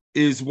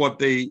is what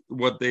they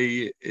said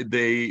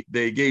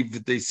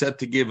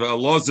to give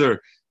Elazar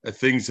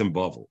things in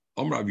Bavel.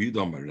 Rav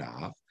Yudam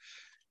Rav,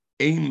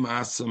 Ein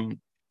Masam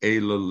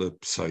Eila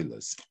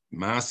Lepsilas.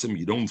 Masam,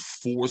 you don't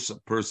force a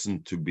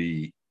person to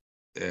be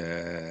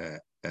to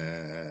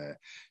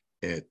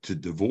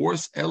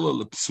divorce. Ela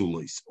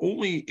Lepsulis.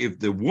 Only if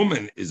the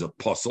woman is a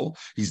puzzle,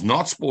 he's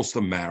not supposed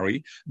to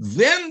marry.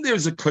 Then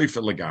there's a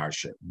koifa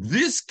lagarsha.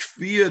 This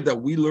kfir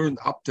that we learned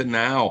up to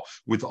now,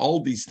 with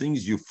all these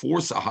things, you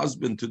force a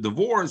husband to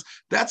divorce.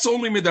 That's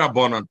only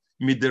midrabanan.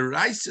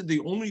 Midiraisa, the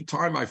only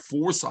time I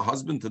force a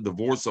husband to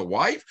divorce a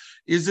wife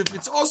is if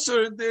it's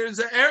also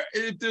there's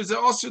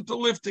also to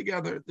live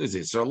together. There's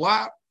Isser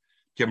Lab.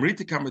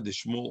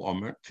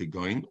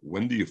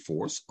 When do you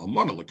force?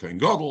 Almana l'koin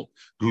gadol,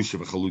 grusha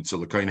v'chalutza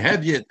l'koin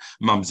hedyet,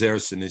 mamzer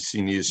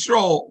sinisini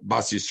Yisrael,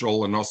 bas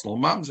Yisrael and osnal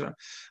mamzer.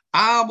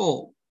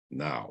 Abel.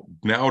 Now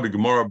the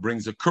Gemara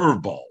brings a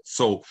curveball.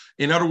 So,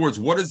 in other words,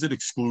 what does it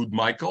exclude,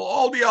 Michael?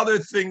 All the other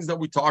things that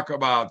we talk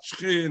about,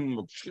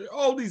 shchin,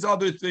 all these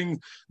other things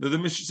that the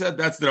Mishnah said,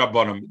 that's the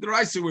Rabbanim. The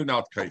Raisa, we're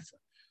not kaifa.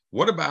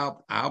 What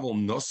about Aval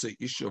Nosa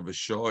Isha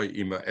V'Shoy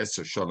Ima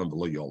Eser Shalom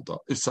V'Lo Yolda?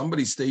 If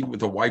somebody stayed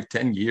with a wife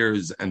 10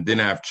 years and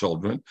didn't have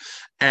children,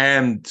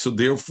 and so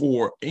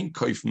therefore in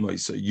Kaif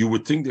Noisa, you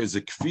would think there's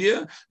a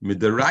kfir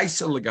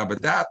midaraisa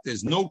legabadat.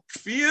 There's no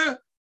kfir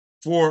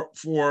for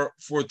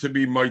to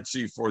be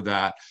mitzi for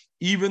that,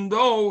 even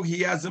though he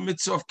has a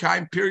mitzvah of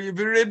kaim period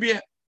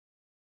v'ribya.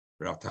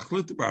 Rav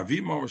Tachlit Bar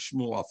Vima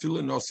Shmuel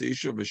Afilu Nosa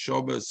Isha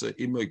V'Shobas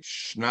Ima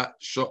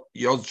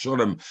Yod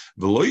Shalom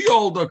V'Lo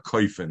Yolda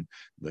Kaifin.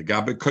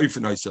 Legabe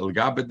Kaifin, I said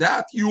legabe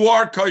that you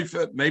are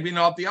kaifin. Maybe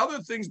not the other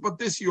things, but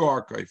this you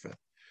are kaifin.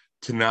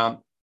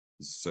 Tanam.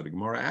 So the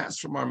Gemara asked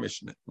from our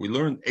Mishnah. We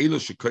learned Eila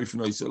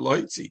Shekaifin I said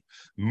loitzi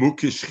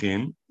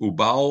mukishchim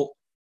ubal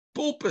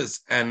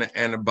pulpus and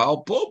a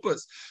bal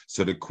pulpus.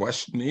 So the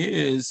question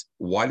is,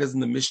 why doesn't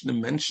the Mishnah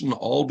mention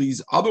all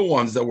these other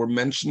ones that were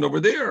mentioned over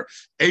there?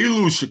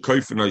 Elu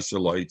shekaifin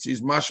isolates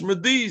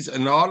mashmadis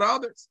and not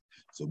others.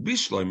 So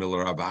Bishloim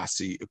Rav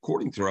Asi,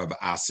 according to Rav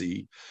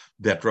Asi,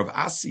 that Rav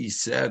Asi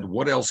said,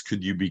 what else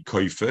could you be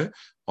koife?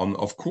 On,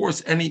 of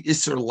course, any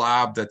Isser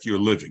Lab that you're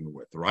living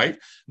with, right?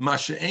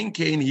 Masha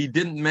Enkein, he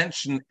didn't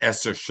mention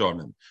Eser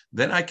Shonim.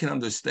 Then I can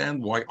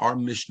understand why our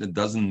Mishnah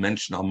doesn't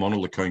mention Almona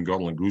L'Koin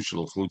Gadol and Grusha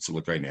L'Chlutza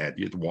L'Koin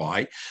Hedyet.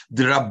 Why?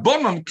 The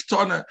Rabbanon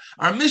Ktana,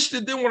 our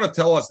Mishnah didn't want to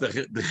tell us the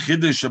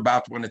Chiddush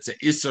about when it's a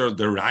Isser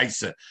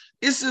Deraisa.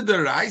 Isser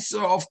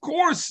Deraisa, of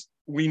course,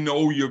 we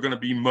know you're going to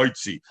be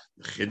mitzi.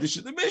 The Chiddush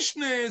of the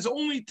Mishnah is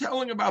only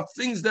telling about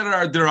things that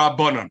are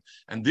derabanan,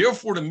 and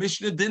therefore the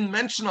Mishnah didn't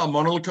mention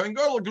Almana L'Koin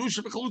Gadol,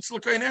 Grusha V'Chalutza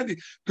L'Koin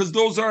Hedyet, because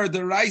those are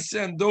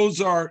deraisa and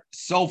those are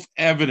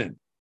self-evident.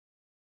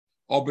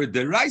 Aber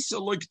deraisa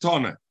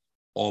loiktana.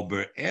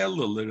 Aber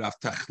Rav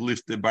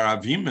Tachlifte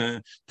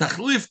Baravima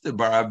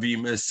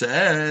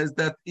says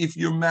that if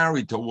you're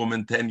married to a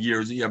woman 10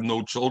 years, you have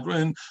no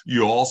children,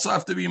 you also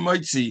have to be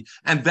mitzi,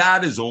 and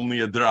that is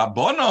only a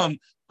drabanan.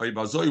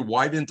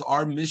 Why didn't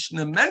our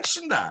Mishnah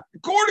mention that?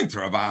 According to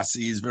Rav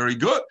Asi, is very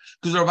good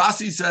because Rav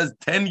Asi says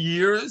 10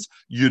 years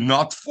you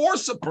not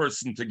force a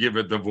person to give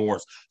a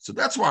divorce. So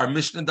that's why our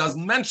Mishnah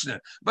doesn't mention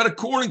it. But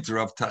according to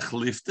Rav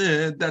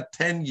Tachlifte, that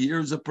 10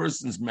 years a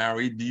person's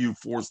married, do you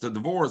force the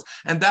divorce?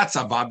 And that's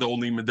avad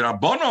only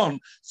midrabanon.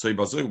 So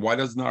why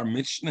doesn't our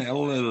Mishnah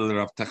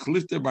Rav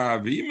Tachlifte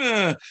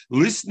baravim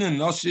listening?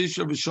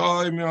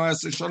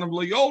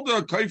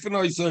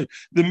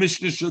 The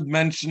Mishnah should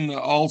mention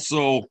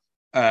also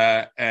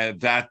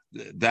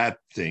that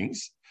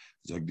things.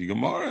 Zog the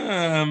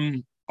Gemara,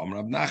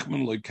 Rav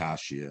Nachman lo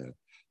kashya.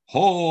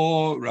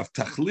 Rav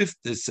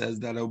Tachlifte says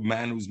that a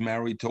man who's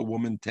married to a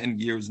woman 10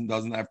 years and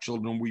doesn't have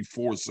children, we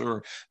force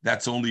her.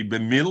 That's only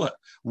b'milah.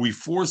 We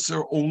force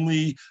her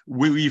only.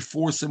 We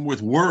force him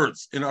with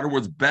words. In other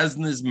words,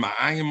 Bezdin is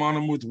ma'ayim on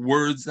him with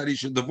words that he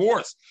should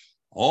divorce.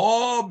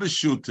 Oh,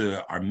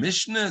 Beshuta, our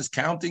Mishnah is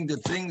counting the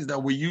things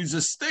that we use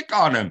a stick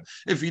on him.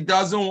 If he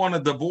doesn't want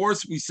a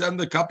divorce, we send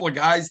a couple of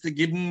guys to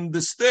give him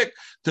the stick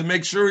to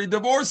make sure he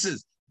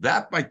divorces.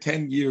 That by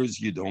 10 years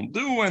you don't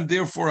do, and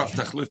therefore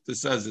Tachlifta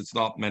says it's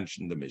not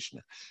mentioned in the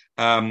Mishnah.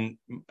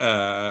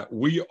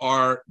 We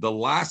are the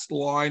last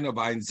line of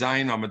Ein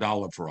Zayin Amud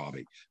Aleph for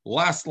Ravi.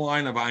 Last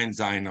line of Ein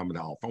Zayin Amud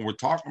Aleph. And we're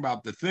talking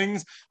about the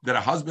things that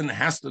a husband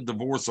has to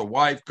divorce a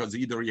wife because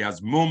either he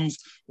has mums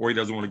or he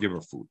doesn't want to give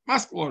her food.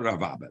 Maskul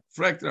Ravabe,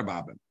 Frekt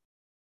Ravabe.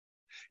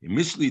 In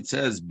Mishnah it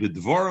says,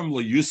 Bidvorim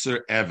lo Yusser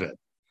Evet.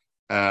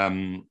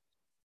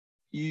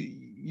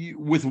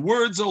 With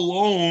words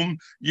alone,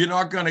 you're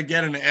not going to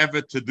get an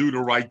Evet to do the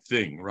right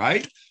thing,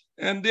 right?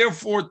 And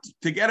therefore,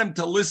 to get him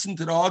to listen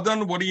to the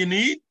Adon, what do you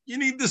need? You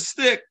need the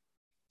stick.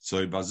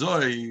 So,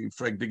 Bazoi,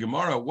 Frek the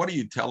Gemara, what are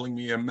you telling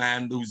me? A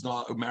man who's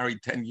not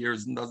married 10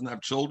 years and doesn't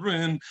have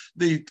children,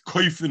 they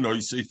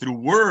say through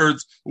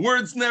words.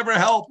 Words never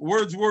help.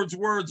 Words,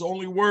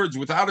 only words.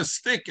 Without a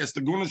stick, as the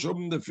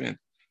Gunashobim defend.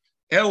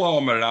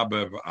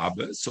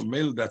 So,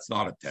 maybe that's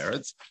not a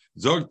teretz.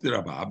 Zog the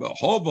Rabba,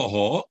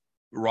 ho.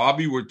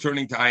 Rabbi, we're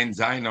turning to Ein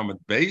Zayin Amud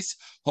Beis.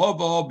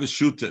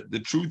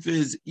 The truth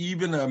is,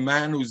 even a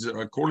man who's,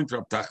 according to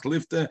Rav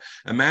Tachlifte,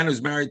 a man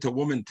who's married to a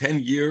woman 10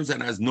 years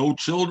and has no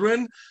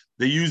children,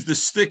 they use the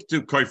stick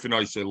to koifin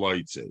oisei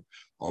loitze.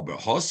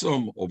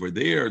 Over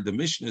there, the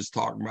Mishnah is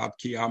talking about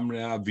ki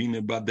amra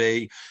avina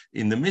badei.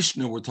 In the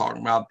Mishnah, we're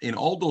talking about in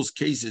all those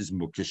cases,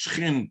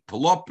 mukeshchin,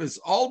 pelopis,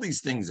 all these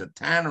things, a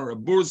tanner, a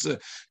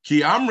bursa.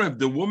 Ki amra, if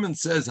the woman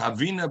says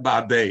avina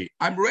badei,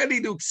 I'm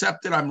ready to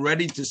accept it. I'm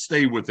ready to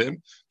stay with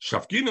him.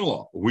 Shafkin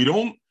law. We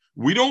don't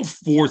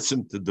force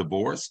him to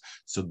divorce.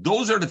 So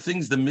those are the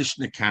things the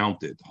Mishnah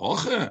counted.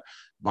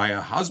 By a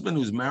husband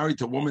who's married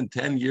to a woman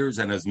 10 years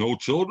and has no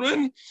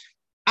children.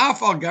 Even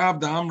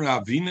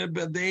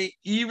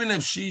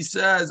if she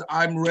says,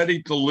 I'm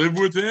ready to live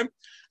with him,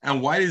 and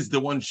why is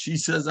the one she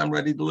says I'm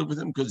ready to live with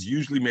him? Because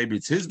usually maybe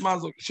it's his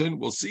mazel.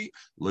 We'll see.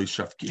 We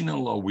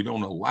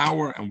don't allow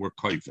her, and we're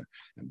koifer.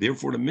 And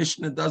therefore the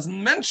Mishnah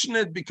doesn't mention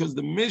it because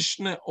the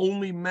Mishnah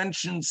only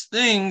mentions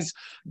things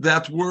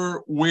that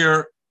were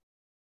where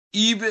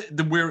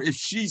if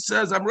she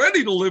says I'm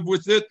ready to live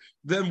with it,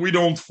 then we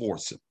don't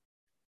force it.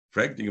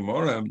 What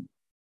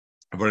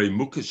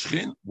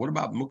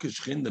about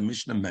mukeshchin? The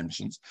Mishnah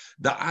mentions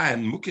the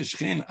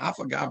mukeshchin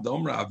afagav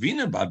domra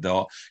avina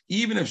bada.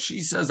 Even if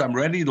she says I'm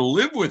ready to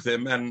live with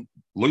him, and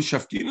lo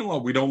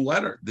shafkin, we don't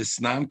let her. This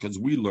nan because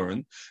we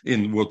learned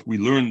in what we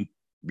learned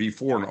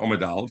before in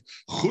Amud Aleph,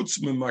 chutz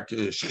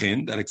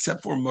mekeshchin, that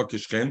except for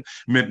mekeshchin,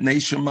 mipnei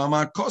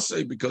shemama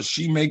kosei, because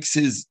she makes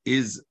his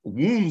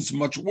wounds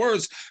much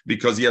worse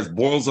because he has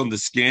boils on the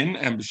skin,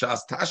 and b'shas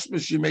tashma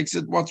she makes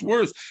it much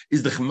worse.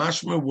 Is the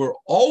chmashma we're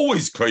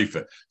always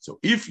koife. So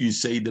if you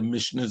say the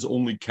Mishnah is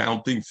only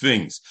counting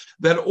things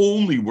that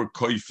only were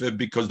koife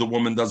because the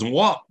woman doesn't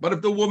want, but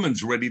if the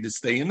woman's ready to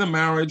stay in the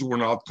marriage, we're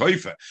not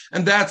koife,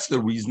 and that's the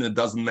reason it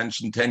doesn't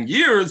mention 10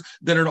 years.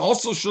 Then it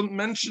also shouldn't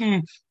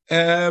mention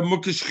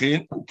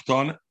mukeshchin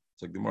uktana.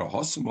 It's like the Gemara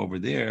Hossam over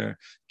there.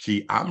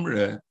 Ki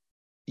amre,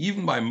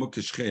 even by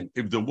mukeshchin,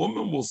 if the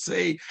woman will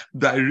say,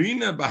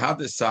 "Dairina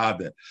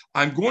bahadesade,"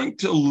 I'm going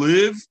to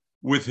live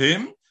with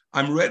him.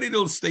 I'm ready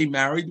to stay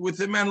married with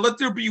him, and let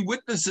there be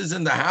witnesses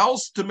in the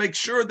house to make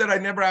sure that I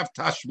never have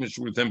tashmish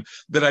with him,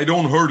 that I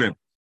don't hurt him.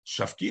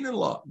 Shafkin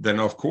law, then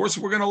of course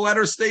we're going to let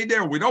her stay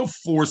there. We don't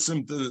force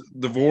him to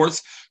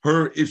divorce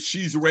her if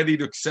she's ready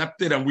to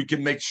accept it, and we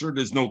can make sure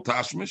there's no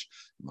tashmish.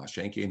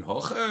 Mashenkin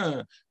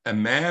hocha, a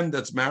man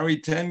that's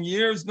married 10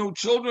 years, no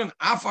children.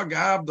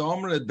 Afagav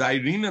domra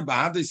dairina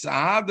bahade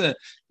saada.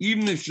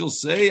 Even if she'll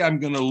say, "I'm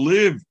going to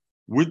live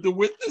with the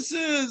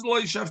witnesses,"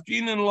 like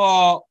Shafkin in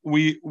law,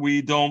 we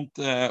don't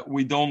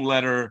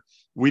let her.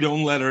 We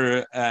don't let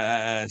her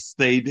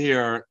stay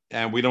there,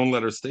 and we don't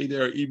let her stay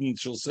there. Even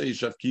she'll say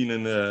shafkin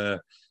in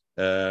the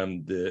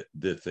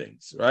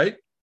things, right?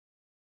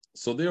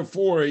 So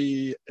therefore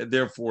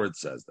it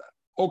says that.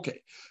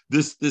 Okay,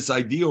 this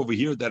idea over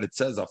here that it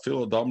says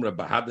afil damra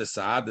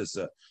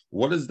bahadisa.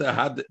 What is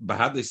the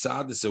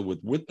bahadisa with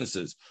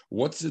witnesses?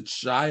 What's it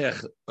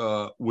shayach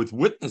with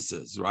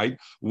witnesses, right?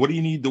 What do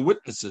you need the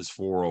witnesses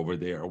for over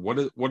there? What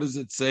does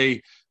it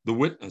say the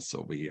witness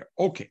over here?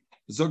 Okay,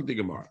 Zog the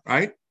Gemara,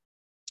 right?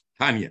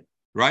 Tanya,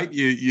 right?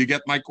 You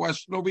get my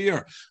question over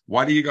here.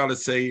 Why do you got to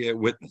say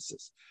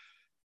witnesses?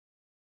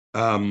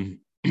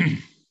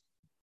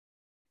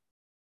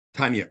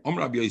 Tanya,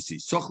 Rabbi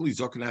Yossi, Sochli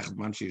Zokanech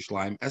Manshi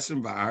Yishlaim,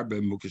 Esrim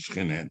Va'arbe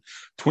Mukashchinen,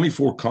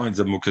 24 kinds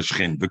of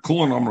Mukashchin. The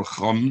Kulan Amr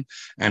Chum,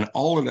 and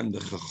all of them,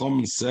 the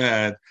Chacham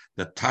said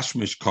that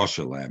Tashmish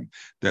Koshalem.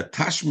 That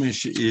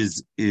Tashmish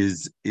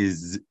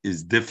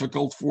is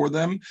difficult for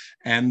them,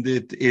 and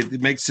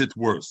it makes it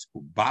worse.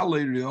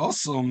 Bale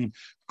Riosum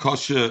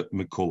Kosha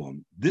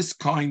Mikulam. This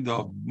kind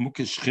of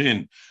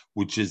Mukashchin,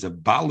 which is a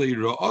Bale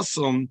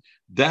Riosum,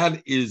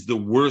 that is the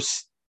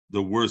worst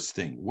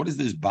thing. What is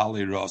this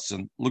Bali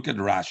Rasan? Look at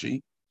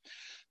Rashi.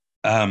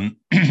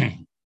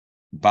 Bali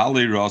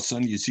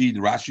Rasan, you see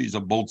the Rashi is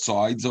on both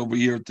sides over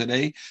here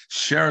today.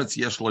 Sheretz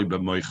yeshloi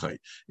b'moichai.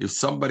 If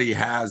somebody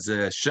has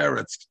a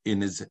sheretz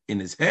in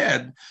his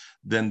head,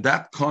 then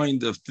that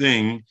kind of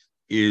thing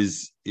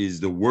is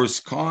the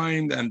worst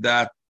kind, and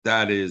that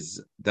is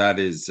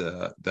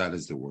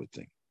the worst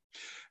thing.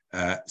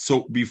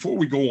 So before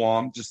we go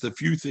on, just a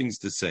few things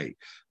to say.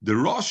 The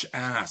Rosh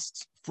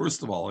asks,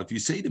 first of all, if you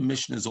say the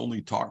Mishnah is only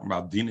talking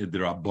about Dina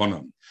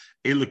D'Rabbanan,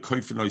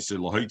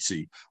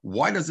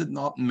 why does it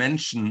not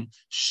mention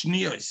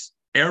Shnios,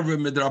 Erve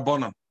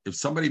Midrabanan? If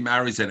somebody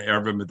marries an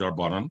Erve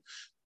Midrabanan,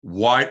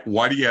 why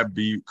do you have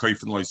be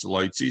Kaifin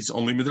Loisalaitzi? It's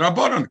only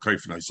Midrabanan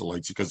Kaifin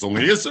Loisalaitzi, because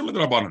only Isser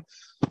Midrabanan.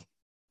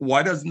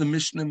 Why doesn't the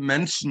Mishnah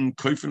mention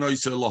Kaifin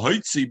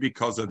Loisalaitzi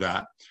because of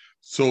that?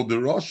 So the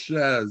Rosh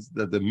says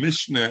that the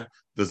Mishnah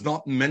does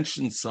not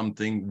mention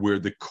something where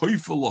the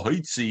koifel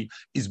lahoitzi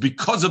is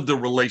because of the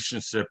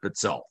relationship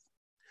itself.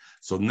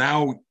 So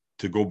now,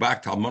 to go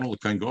back to Alman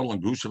l'kain Gadol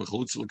and Grusha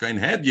v'chalutz l'kain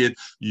Hedyed,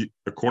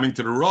 according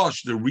to the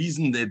Rosh, the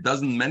reason that it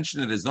doesn't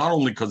mention it is not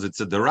only because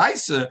it's a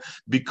deraisa,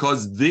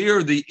 because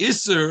there the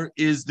Isser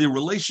is the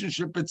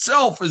relationship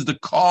itself is the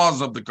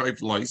cause of the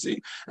koifel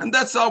lahoitzi, and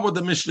that's not what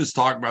the Mishnah is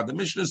talking about. The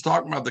Mishnah is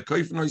talking about the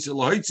koifel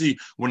lahoitzi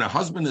when a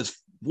husband is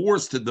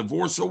forced to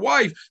divorce a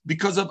wife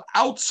because of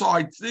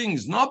outside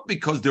things, not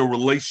because their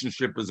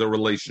relationship is a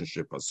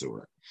relationship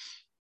asura.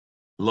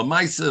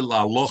 Lamaisa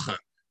la locha.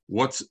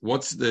 What's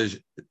the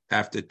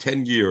after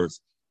 10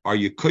 years? Are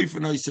you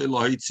koifenoise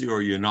lahitzi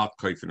or you're not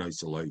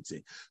koifenoise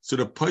lahitzi? So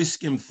the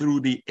poskim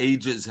through the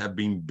ages have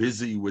been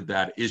busy with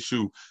that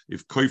issue.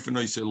 If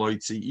koifenoise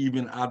lahitzi,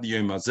 even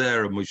Adiyah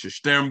Mazer, Moshe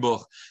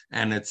Sternbuch,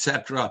 and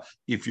etc.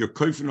 If you're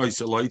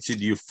koifenoise lahitzi,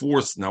 do you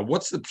force? Now,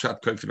 what's the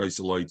pshat koifenoise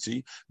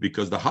lahitzi?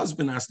 Because the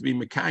husband has to be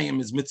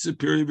mekayim is mitzvah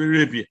peri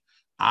v'ribya.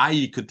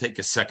 You could take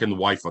a second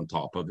wife on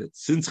top of it.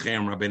 Since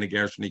Chaim Rabbeinu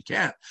Gershon, he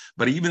can't.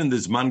 But even in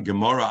this man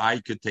Gemara,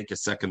 could take a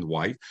second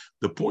wife.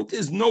 The point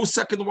is, no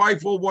second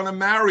wife will want to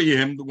marry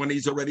him when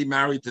he's already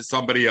married to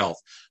somebody else.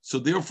 So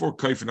therefore,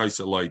 koifenoi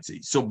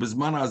selaitzi. So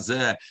bizman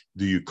hazeh,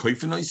 do you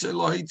koifenoi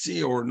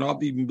selaitzi or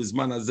not even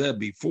bizman hazeh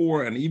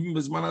before and even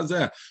bizman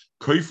hazeh?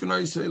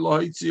 Koifenoi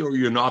selaitzi or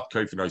you're not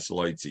koifenoi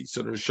selaitzi.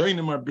 So the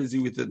Rishonim are busy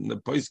with it, and the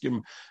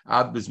poskim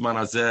ad bizman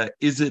hazeh.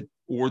 Is it?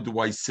 Or do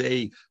I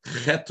say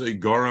chet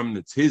goram?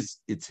 It's his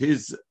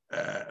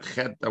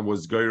chet that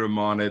was goram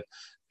on it,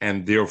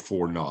 and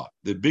therefore not.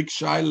 The big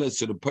shaila.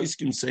 So the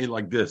poskim say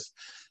like this: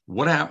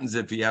 what happens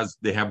if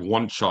they have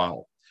one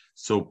child?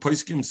 So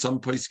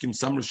some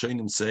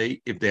Rishonim say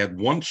if they had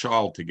one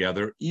child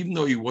together, even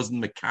though he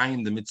wasn't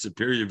mekayim the mitzvah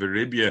period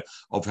v'ribya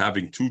of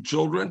having two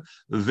children,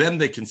 then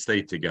they can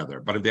stay together.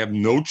 But if they have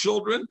no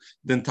children,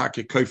 then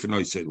take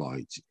koifenoi say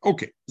lahitzi.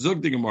 Okay,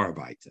 zog the Gemara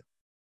weiter.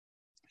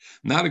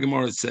 Now the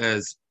Gemara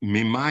says,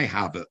 "Mimai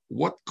have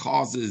what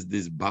causes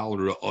this bal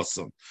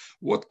ra'asam?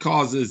 What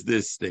causes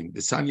this thing?" The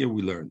Sanya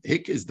we learned,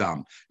 hik is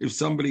dam. If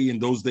somebody in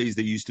those days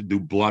they used to do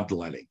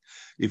bloodletting,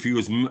 if he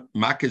was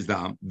mak is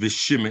dam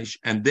v'shimish,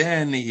 and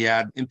then he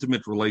had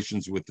intimate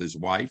relations with his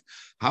wife,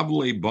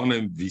 havle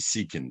bonim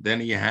v'sikin. Then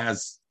he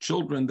has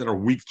children that are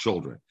weak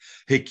children.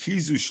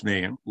 Hekizu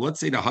shneim. Let's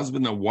say the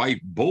husband and wife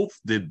both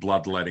did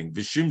bloodletting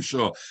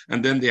v'shimsho,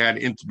 and then they had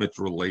intimate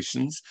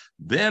relations.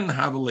 Then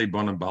havle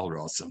bonim bal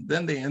ra'asam.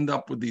 Then they end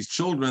up with these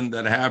children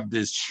that have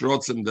this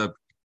shrotzim that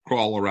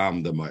crawl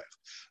around them.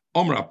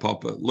 Omra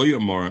Papa, lo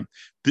yamorim,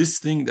 this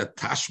thing that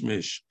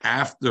tashmish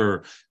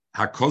after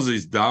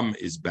hakozis dam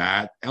is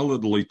bad.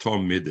 Eladli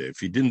tom mideh. If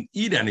he didn't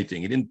eat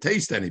anything, he didn't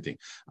taste anything.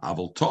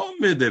 Aval tom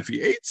mideh. If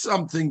he ate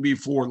something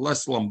before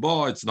les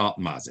lamba, it's not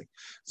mazik.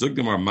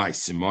 Zogdamar my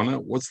simona.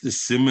 What's the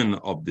simon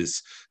of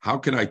this? How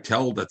can I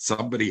tell that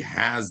somebody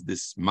has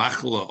this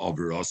machla of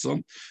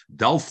rasam?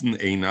 Dalfin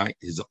einai.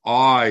 His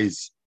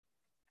eyes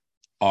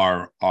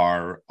are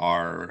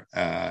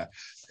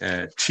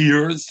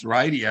tears,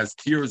 right? He has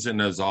tears in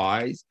his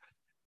eyes.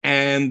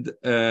 And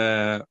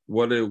where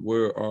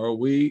are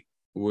we?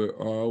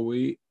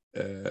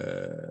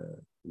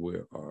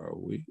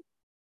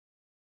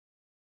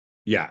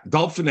 Yeah,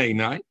 Dolphin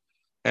Einai.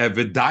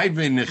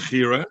 V'daive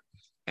nechira,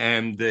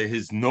 and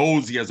his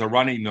nose, he has a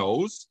runny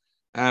nose.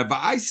 And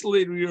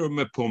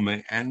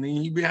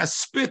he has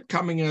spit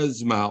coming out of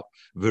his mouth.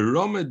 And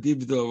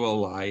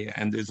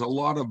there's a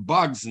lot of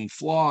bugs and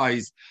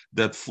flies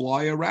that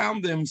fly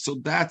around him. So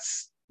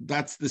that's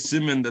the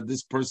siman that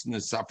this person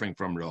is suffering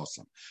from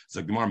Rosam.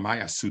 So Gemara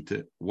Maya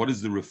Sute, what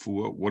is the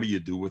refuah? What do you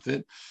do with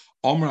it?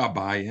 Omer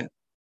Abaye,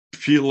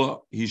 Pila,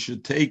 he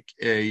should take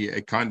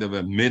a kind of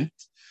a mint.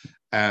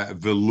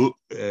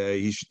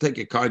 He should take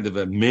a kind of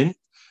a mint.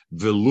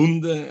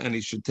 Velunda, and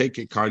he should take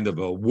a kind of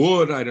a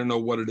wood, I don't know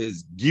what it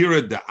is,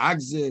 gira de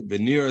agze,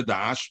 venira de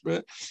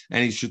ashpe,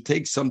 and he should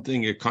take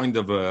something, a kind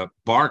of a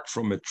bark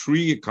from a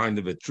tree,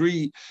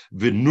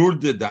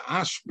 venurde de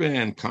ashpe,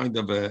 and kind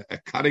of a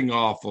cutting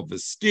off of a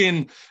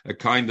skin, a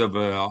kind of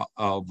a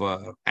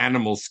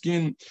animal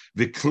skin,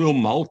 viklil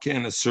malke,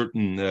 and a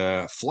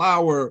certain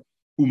flower,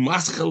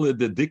 umaschele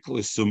de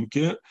dikle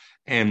sumke,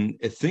 and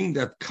a thing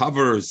that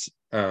covers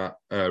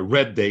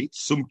red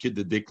dates, sumke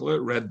de dikle,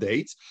 red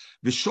dates,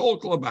 and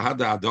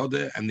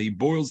he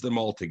boils them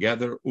all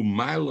together, and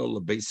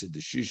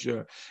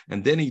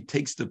then he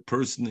takes the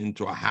person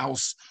into a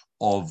house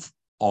of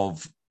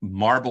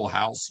marble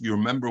house. You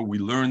remember we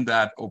learned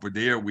that over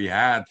there we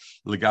had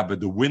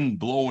the wind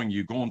blowing,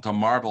 you go into a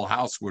marble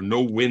house where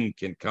no wind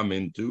can come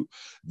into.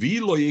 And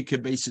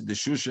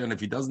if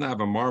he doesn't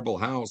have a marble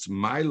house,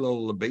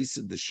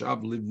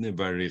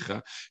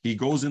 he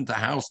goes into a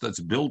house that's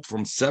built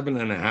from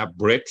 7.5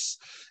 bricks,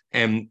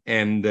 and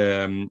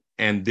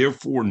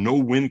therefore no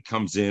wind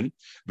comes in.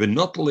 And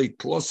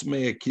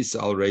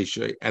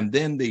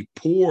then they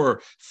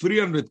pour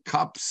 300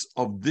 cups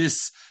of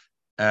this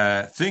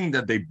thing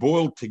that they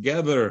boiled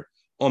together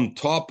on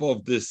top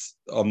of this,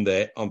 on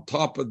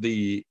top of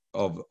the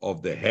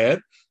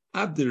head,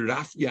 until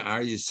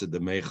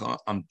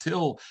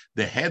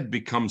the head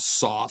becomes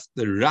soft,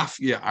 the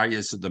rafia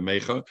arya,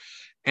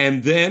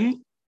 and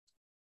then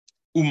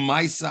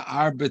umaisa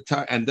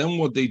arbita, and then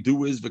what they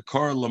do is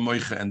vikar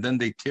lamoicha, and then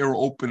they tear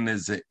open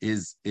his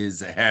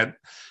head.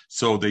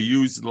 So they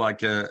use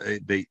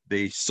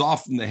they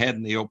soften the head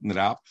and they open it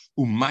up.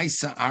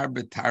 Umaisa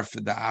arbitar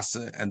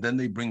fidasa, and then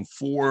they bring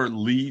 4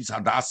 leaves,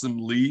 hadasim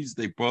leaves.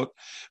 They put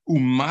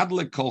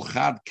umadle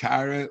kolchad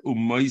kare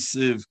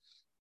umaisiv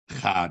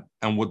chad,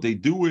 and what they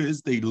do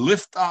is they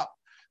lift up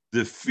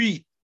the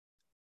feet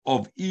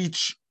of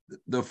each,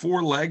 the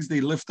 4 legs. They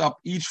lift up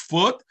each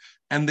foot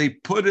and they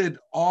put it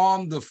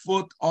on the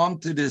foot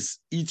onto this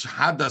each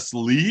hadas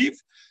leaf,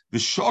 the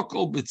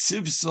shokol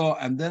b'tzivsa,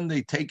 and then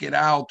they take it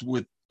out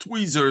with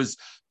tweezers,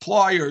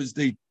 pliers.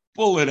 They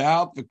pull it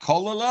out, the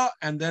kolala,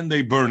 and then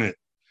they burn it.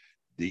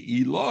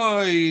 The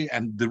Eloi,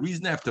 and the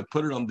reason they have to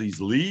put it on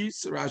these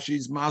leaves,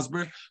 Rashi's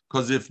masber,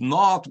 because if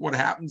not, what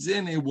happens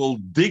it will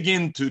dig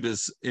into the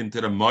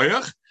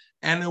moyach,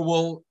 and it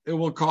will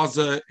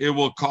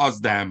cause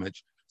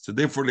damage. So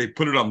therefore, they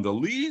put it on the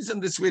leaves,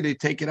 and this way they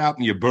take it out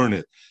and you burn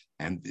it.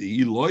 And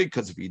the Eloi,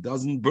 because if he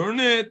doesn't burn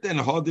it, then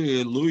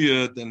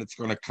Hallelujah, then it's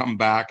going to come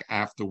back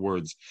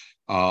afterwards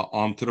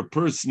onto the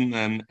person,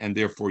 and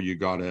therefore you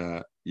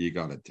gotta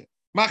take.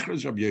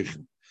 Machrez Rabbi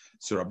Yochanan.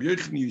 So Rabbi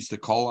Yochanan used to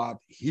call out,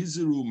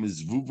 Hiziru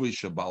mizvuvei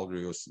shabal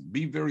reyosim.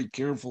 Be very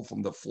careful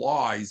from the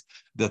flies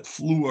that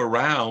flew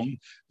around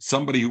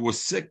somebody who was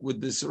sick with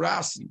this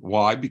rasin.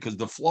 Why? Because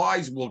the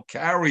flies will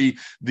carry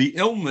the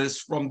illness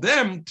from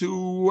them to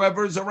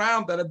whoever's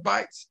around that it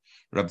bites.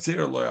 Rabbi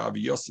Zera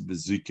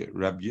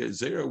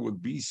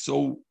would be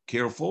so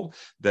careful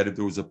that if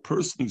there was a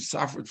person who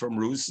suffered from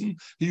rusin,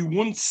 he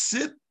wouldn't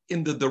sit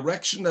in the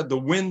direction that the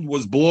wind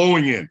was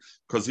blowing in,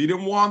 because he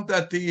didn't want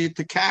that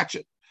to catch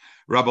it.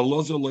 Rabbi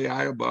Lozer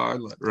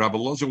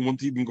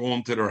wouldn't even go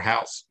into their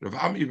house.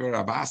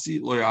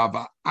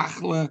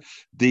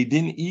 They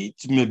didn't eat.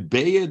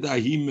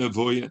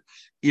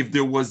 If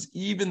there was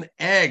even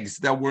eggs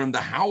that were in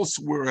the house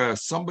where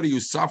somebody who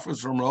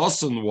suffers from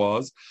Rasan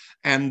was,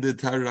 and the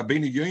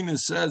Rabbeinu Yoina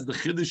says the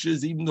Chiddush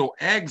is, even though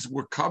eggs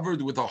were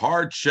covered with a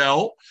hard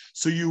shell,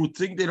 so you would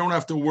think they don't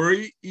have to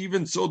worry,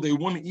 even so they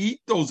wouldn't eat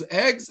those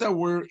eggs that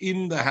were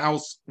in the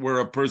house where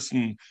a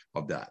person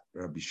of that.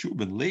 Rabbi Shua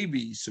ben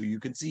Levi, so you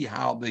can see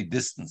how they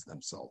distance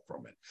themselves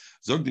from it.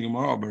 Zog the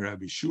Gemara, but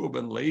Rabbi Shua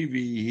ben Levi,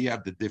 he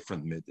had the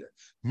different middah.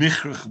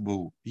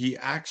 Michrachbu, he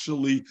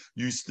actually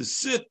used to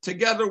sit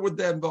together with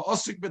them, the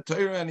Osik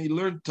b'Torah, and he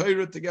learned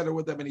Torah together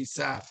with them, and he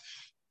sat.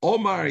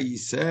 Omar, he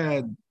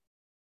said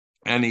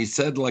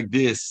like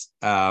this,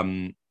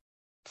 and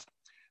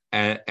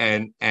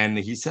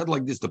he said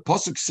like this. The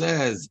pasuk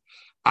says,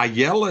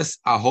 "Ayeles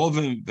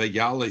ahovim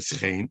v'yales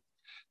chen."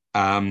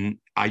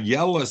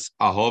 Ayeles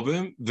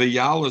ahovim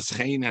v'yales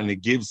chen, and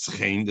it gives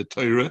chen, the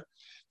Torah.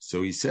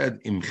 So he said,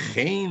 "Im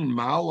chen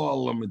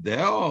malo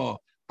alamedeo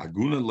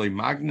aguna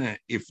leimagna."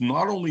 If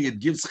not only it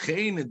gives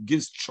chen, it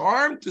gives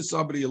charm to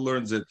somebody who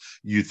learns it.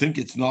 You think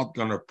it's not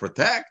going to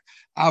protect?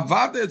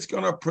 Avada, it's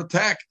going to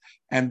protect.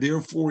 And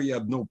therefore, you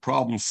have no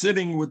problem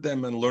sitting with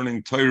them and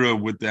learning Torah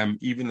with them,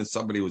 even if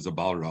somebody was a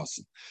Baal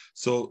Rasim.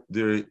 So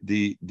the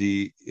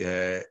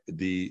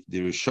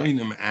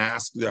Rishonim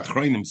ask, the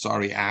Achronim,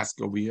 ask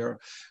over here.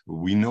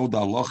 We know the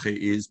halacha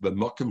is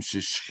b'makom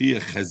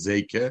sheshchiach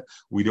chazeke.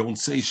 We don't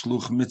say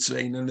shluch mitzvah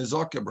in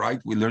nezakim,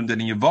 right? We learned it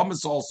in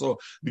Yevamis also.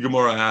 The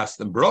Gemara asked,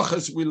 and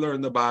Brachas we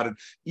learned about it.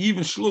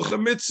 Even shluch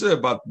mitzvah,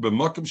 but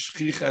b'makom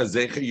shechich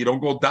chazeke, you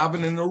don't go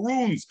daven in the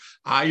rooms.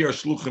 Ayar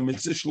shluch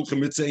mitzvah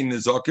in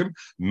nezakim.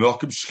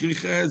 Makom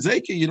shechich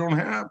chazeke, you don't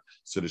have.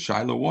 So the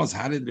shaila was,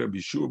 how did Rabbi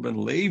Yeshua ben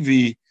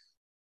Levi?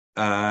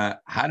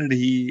 How did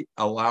he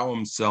allow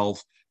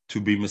himself to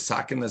be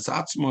mesaken as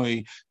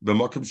atzmoi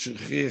b'makom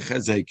shechich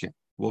chazeke?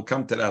 We'll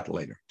come to that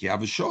later.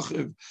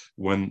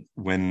 When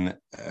Rabbi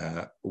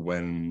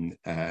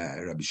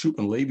Yeshua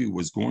ben Levi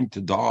was going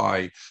to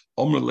die,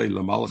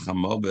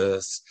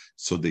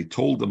 so they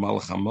told the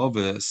Malach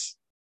HaMavis,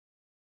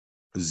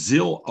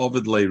 Zil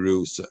Ovid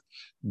Leirusa,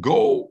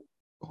 go.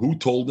 Who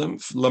told him?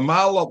 Go to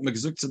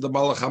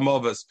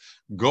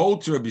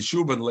Rabbi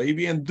Yeshua ben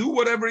Levi and do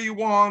whatever he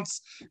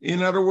wants.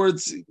 In other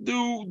words,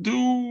 do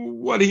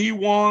what he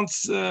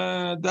wants.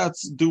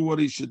 Do what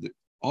he should do.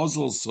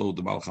 Also, so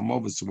the Malach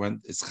HaMavis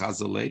went as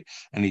Chazaleh,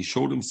 and he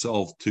showed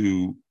himself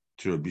to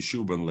Rabbi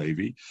Yeshua ben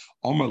Levi,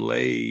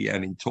 Omalei,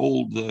 and he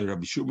told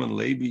Rabbi Yeshua ben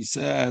Levi, he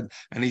said,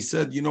 they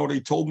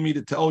told me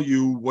to tell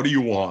you, what do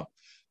you want?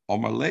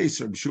 Omalei,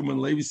 so Rabbi Yeshua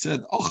ben Levi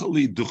said,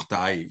 Ochali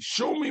duchtai,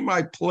 show me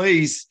my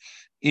place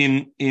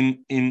in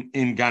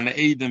Gan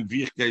Eden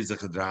Virkei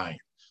Zechadrai.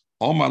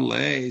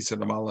 Omalei, so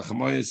the Malach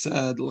HaMavis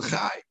said,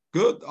 L'chai,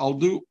 good, I'll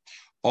do.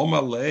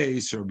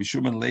 Omalei, so Rabbi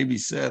Yeshua ben Levi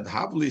said,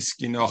 Havli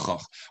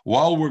skinochach,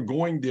 while we're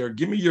going there,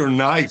 give me your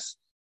knife.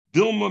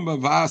 Dilma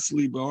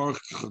mavasli,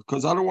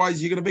 because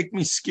otherwise you're going to make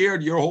me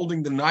scared. You're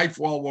holding the knife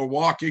while we're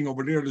walking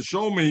over there to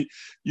show me.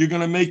 You're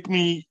going to make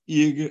me,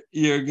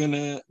 you're going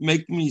to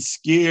make me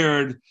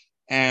scared,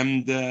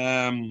 and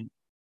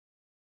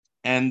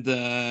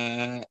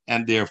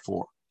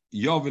therefore,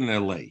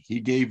 Yovin LA,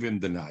 he gave him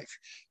the knife.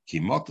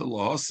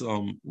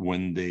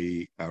 When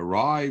they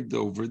arrived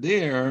over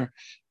there,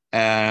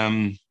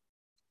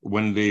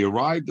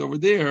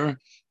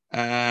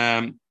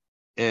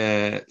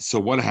 so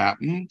what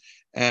happened?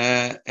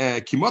 So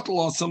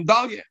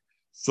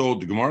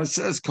the Gemara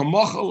says,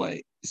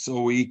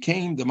 so he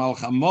came, the Malach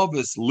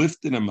HaMavis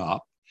lifted him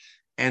up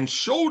and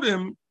showed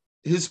him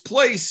his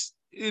place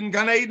in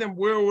Gan Eden,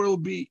 where we'll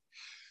be.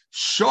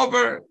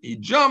 Shover, he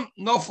jumped,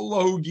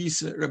 Nofalahu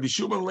Gisa. Rabbi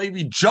Yeshua ben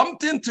Levi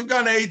jumped into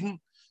Gan Eden.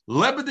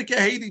 Lebedek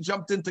Hedi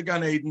jumped into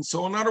Gan Eden.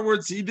 So in other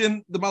words, the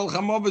Malach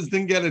HaMavis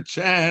didn't get a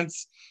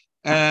chance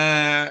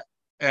to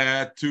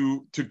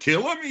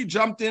kill him. He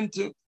jumped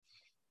into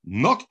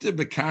Nokte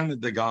Bekarne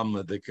de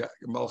Gamla. The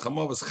Malach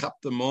HaMavis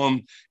chapped him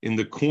on in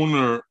the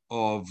corner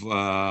of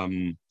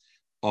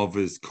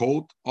his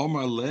coat.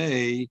 Omar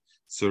Lei.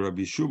 So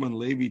Rabbi Yeshua ben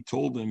Levi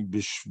told him,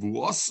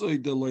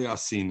 Bishvuasoi de lo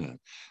yasina.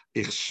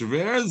 Ich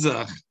schwör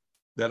sich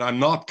that I'm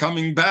not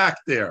coming back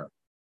there.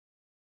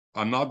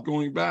 I'm not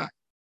going back.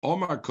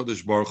 Omar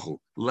Kodesh Baruch Hu.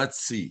 Let's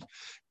see.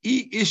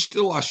 If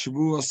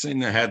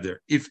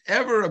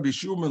ever Rabbi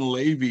Yeshua ben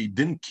Levi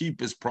didn't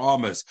keep his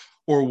promise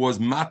or was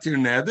matir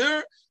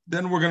neder,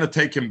 then we're going to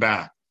take him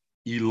back.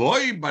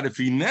 Eloi, but if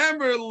he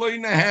never loy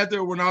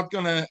neder, we're not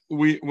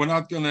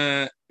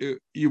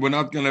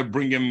gonna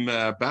bring him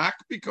back,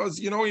 because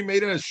he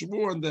made a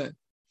shvur on that.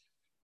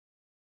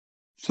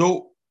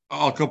 So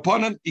Al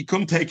Kapanan, he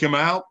couldn't take him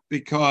out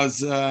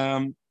because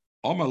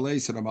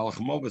Amalei said, Malach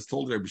HaMavis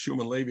told Rabbi Yeshua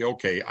ben Levi,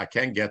 okay, I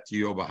can't get to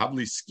you, but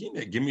Havli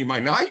Skina, give me my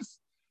knife.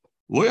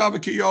 Rabbi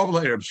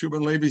Yeshua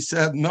ben Levi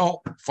said,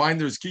 no,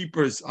 finders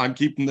keepers, I'm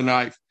keeping the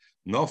knife.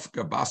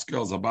 Nofka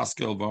Baskel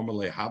Zabaskel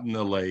Vomale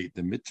Habnale,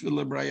 the mitzvah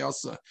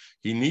Librayasa.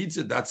 He needs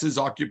it. That's his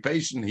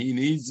occupation. He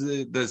needs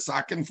the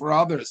sakin for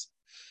others.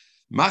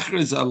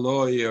 Machriz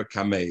Aloy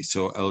Kameh.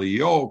 So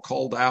Elio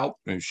called out,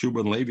 and Yeshua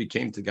ben Levi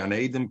came to Gan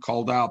Eden,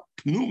 called out,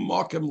 Pnu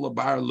Makim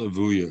Labar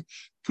Levuya.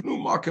 Pnu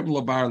Makim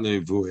Labar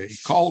Levuya. He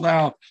called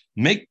out,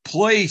 make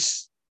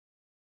place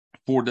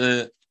for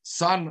the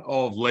son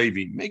of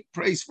Levi. Make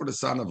place for the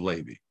son of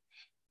Levi.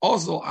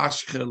 Also,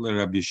 Ashkel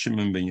Rabbi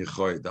Shimon ben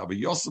Yechoyed, Rabbi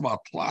Yosef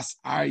Atlas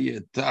Arye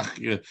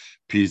Tachye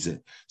Pize.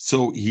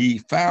 So he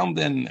found,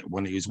 then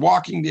when he was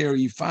walking there,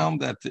 he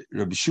found that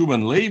Rabbi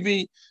Shimon ben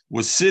Levi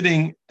was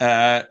sitting.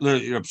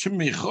 Rabbi Shimon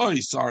ben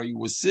Yechoyed,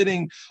 was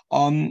sitting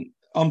on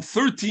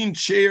 13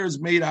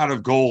 chairs made out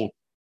of gold.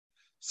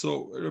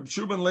 So Rabbi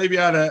Shimon ben Levi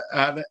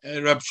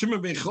Rabbi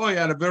Shimon ben Yechoyed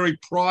had a very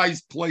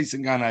prized place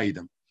in Gan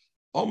Eden.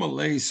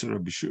 Omalei, so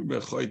Rabbi Shimon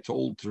ben Yechoyed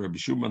told to Rabbi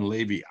Shimon ben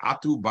Levi,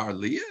 Atu Bar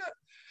Leah.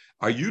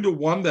 Are you the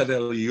one that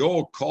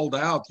Elio called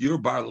out? You're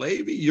Bar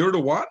Levi? You're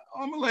the one?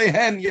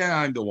 Amalei, yeah,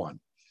 I'm the one.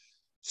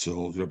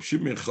 So Rabbi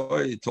Shimon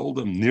told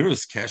him,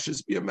 nearest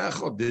Keshes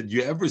B'yamecha, did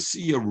you ever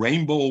see a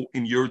rainbow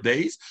in your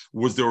days?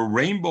 Was there a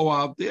rainbow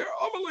out there?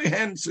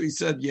 Amalei, so he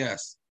said,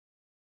 yes.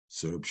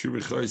 So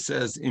Pshurichoy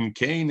says, Im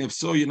Kain, if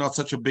so, you're not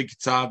such a big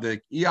tzaddik.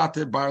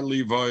 Iyate bar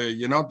Levoy,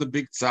 you're not the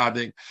big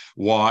tzaddik.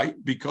 Why?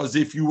 Because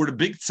if you were the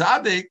big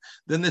tzaddik,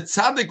 then the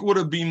tzaddik would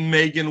have been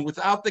Megan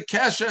without the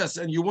kashes,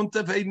 and you wouldn't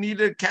have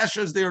needed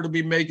kashes there to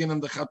be Megan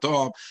and the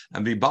chatom.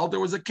 And Vibal, there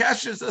was a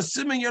kashes,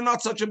 assuming you're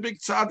not such a big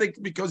tzaddik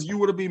because you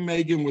would have been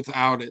Megan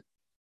without it.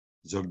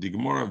 Zog the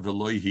Gemara of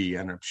Veloihi,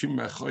 and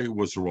Pshurichoy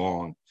was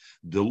wrong.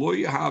 Because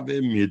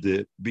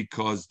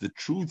the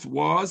truth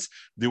was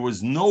there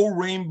was no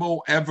rainbow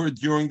ever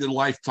during the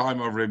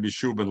lifetime of Rabbi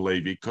Shuban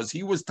Levi, because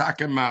he was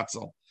Taka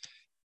Matzel.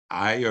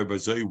 Why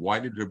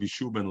did Rabbi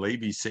Shuban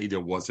Levi say there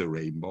was a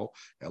rainbow?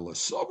 Rabbi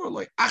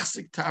Shuban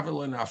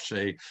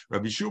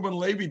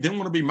Levi didn't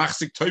want to be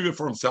machzik tova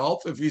for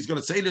himself. If he's going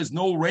to say there's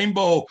no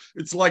rainbow,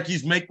 it's like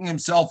he's making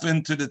himself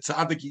into the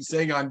tzaddik. He's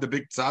saying, I'm the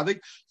big tzaddik.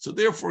 So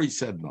therefore he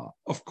said no.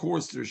 Of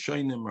course, the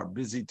Rishonim are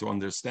busy to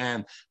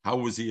understand how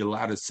was he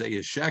allowed to say a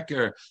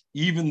sheker,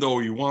 even though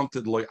he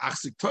wanted like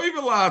achzik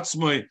tova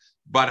la'atzmai.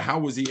 But how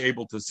was he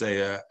able to say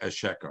a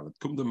sheker? It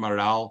come to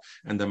Maral,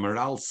 and the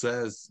Maral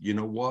says, you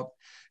know what?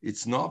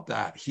 It's not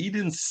that. He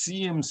didn't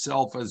see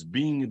himself as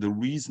being the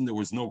reason there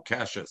was no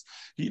kashes.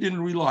 He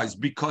didn't realize,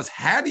 because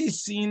had he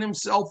seen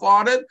himself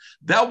on it,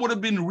 that would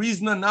have been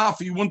reason enough.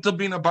 He wouldn't have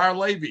been a Bar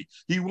Levi.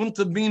 He wouldn't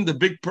have been the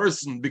big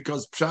person,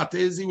 because Pshat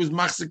is he was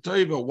Machzik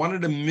Tova. One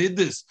of the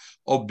middas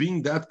of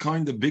being that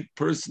kind of big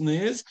person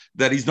is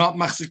that he's not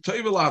Machzik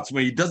Tova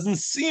Latzma. He doesn't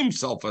see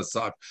himself as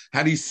such.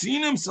 Had he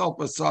seen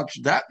himself as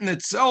such, that in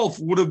itself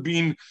would have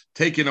been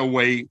taken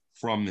away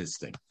from this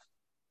thing.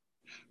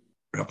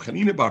 Rab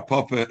Chanina Bar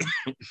Papa,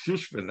 Rab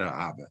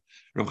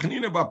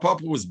Chanina Bar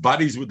Papa was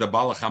buddies with the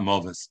Balach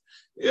HaMovas.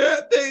 Yeah,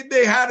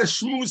 they had a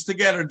schmooze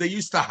together. They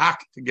used to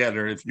hack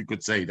together, if you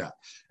could say that.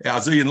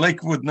 Also in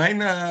Lakewood, nein,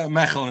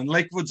 Mechel, in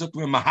Lakewood sagt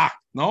man mahakt,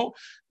 no?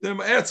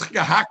 Hat sich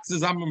gehackt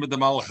zusammen mit dem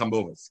Balach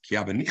HaMovas. Ki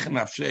aber nicht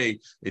nafshei,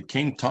 it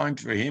came time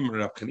for him,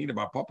 Rab Chanina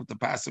Bar Papa, to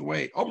pass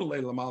away.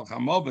 Omelei Balach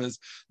HaMovas,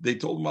 they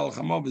told Balach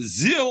HaMovas,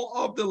 Zil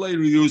of the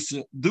Leir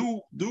Yusuf,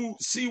 do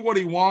see what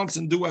he wants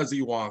and do as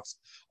he wants.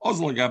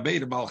 Oslo Gabei,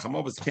 the Balach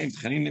HaMovas came to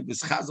Chanina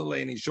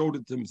B'schazalei, and he showed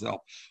it to himself.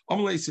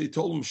 Omelei, so he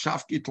told him,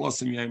 Shafki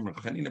Tlosim Yemer.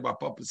 Chanina Bar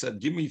Papa said,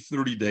 give me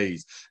 30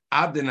 days.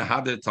 Adin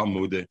Hade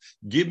Talmude.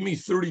 Give me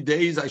 30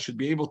 days. I should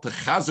be able to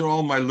chazer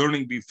all my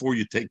learning before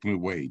you take me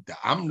away. The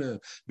Amna,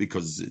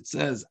 because it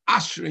says,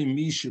 Ashrei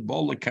mi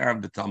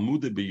shebolakar the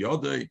Talmude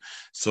biyodei.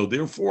 So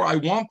therefore, I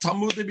want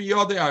Talmude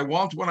biyodei. I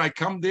want when I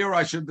come there,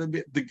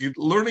 the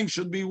learning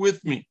should be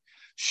with me.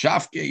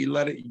 Shafke, he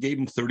gave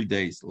him 30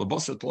 days.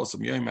 After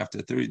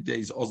 30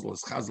 days,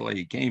 Ozlas Chazla,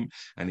 he came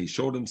and he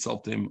showed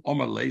himself to him.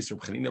 Omar Leis, Reb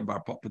Chanina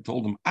Bar Papa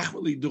told him, I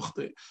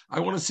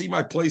want to see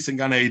my place in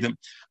Gan Eden.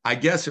 I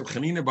guess Reb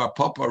Chanina Bar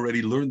Papa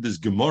already learned this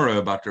Gemara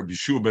about Rabbi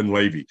Yeshua ben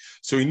Levi.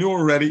 So he knew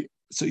already.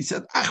 So he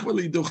said,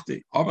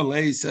 Omar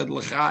Leis said,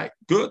 L'chai,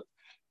 good.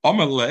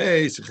 Omar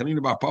Leis,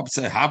 Chanina Bar Papa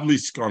said, Havli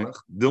Skonach,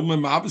 Dilma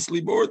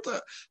Mavisli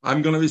Borta.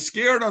 I'm going to be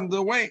scared on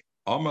the way.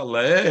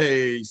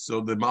 Amalei.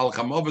 So the Malach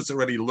HaMovas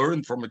already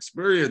learned from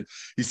experience.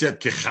 He said,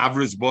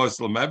 "Kechavris bois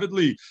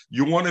lamevidli."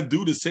 You want to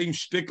do the same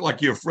shtick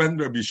like your friend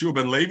Rabbi Yeshua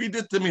ben Levi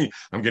did to me?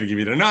 I'm going to give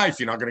you the knife.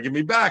 You're not going to give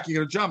me back. You're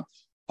going to jump.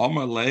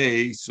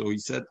 Amalei. So he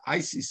said, "I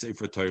see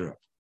Sefer Torah.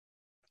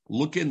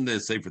 Look in the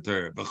Sefer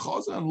Torah.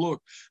 B'chazan,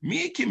 look.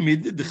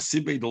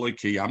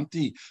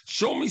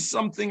 Show me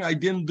something I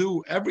didn't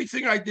do.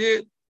 Everything I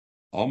did."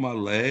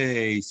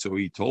 Amalei. So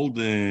he told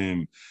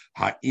him,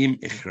 Ha'im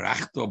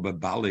ichrachto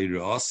bebali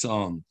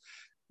rasam.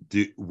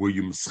 Were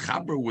you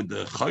mischaber with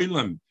the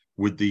chaylim,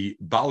 with the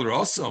Bal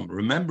Rasam?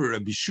 Remember,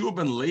 Rabbi Yeshua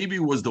ben Levi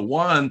was the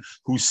one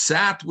who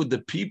sat with the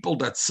people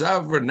that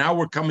suffered. Now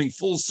we're coming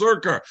full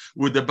circle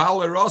with the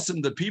Bal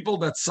Rasam, the people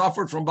that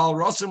suffered from Bal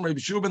Rasam. Rabbi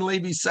Yeshua ben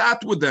Levi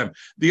sat with them.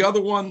 The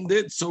other one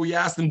did. So he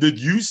asked him, "Did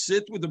you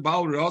sit with the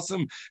Bal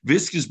Rasam?"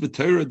 Viskus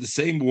b'Torah the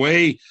same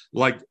way,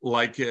 like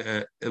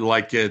a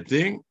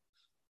thing.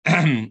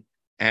 And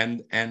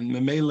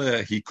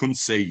Memela, he couldn't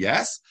say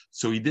yes,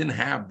 so he didn't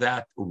have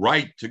that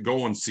right to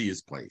go and see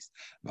his place.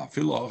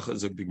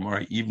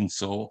 Even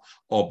so,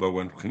 but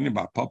when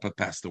Papa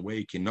passed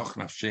away, there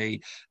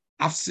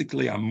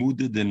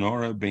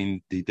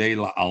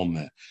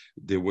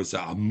was a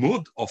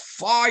amud of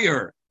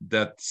fire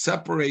that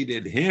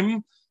separated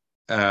him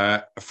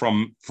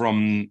from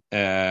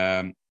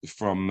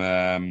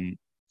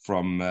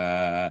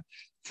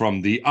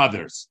the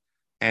others.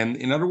 And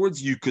in other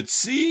words, you could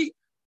see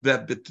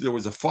that there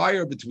was a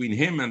fire between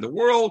him and the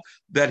world,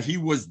 that he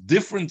was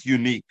different,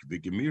 unique. The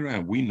Gemara,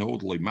 and we know we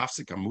know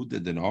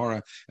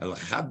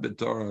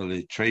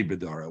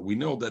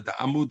that the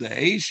Amud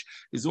Eish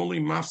is only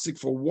mafsik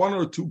for one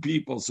or two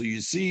people. So you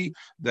see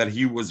that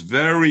he was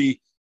very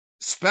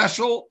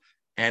special.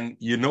 And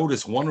you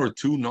notice one or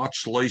two, not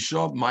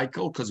shleisha,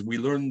 Michael, because we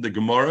learned the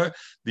Gemara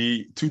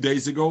 2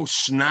 days ago,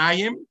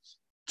 Shnayim.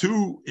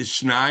 2 is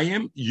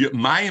Shnayim,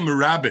 Mayim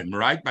Rabim,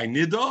 right? By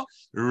Nida,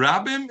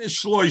 Rabim is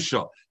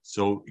Shloisha.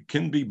 So it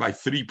can be by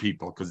 3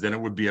 people, because then it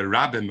would be a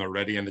rabbin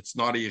already, and it's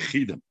not a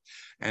yechidim.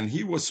 And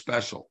he was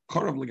special.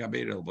 Korav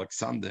l'gaber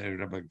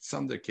Alexander.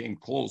 Alexander came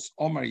close.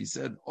 Omar, he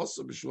said,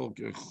 also do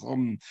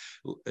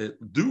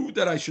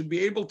that I should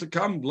be able to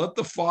come. Let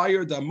the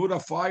fire, the amud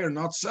fire,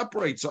 not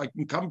separate, so I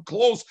can come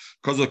close,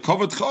 because of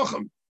kavod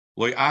chacham.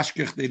 Loy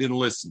ashkech, they didn't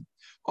listen.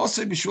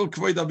 Also, b'shvil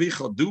kvoid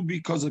avicha, do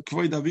because of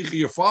kvoid avicha,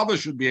 your father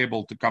should be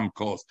able to come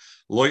close.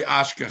 Loy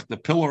ashkech, the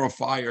pillar of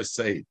fire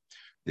saved.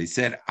 They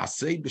said,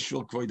 "Asay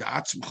b'shvil kvoid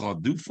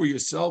atzmcha, do for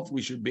yourself.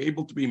 We should be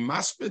able to be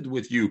maspid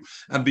with you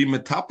and be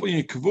metapel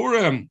in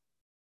kvurim."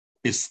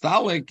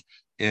 Istalik,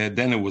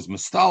 then it was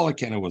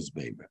mistalik and it was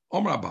baby.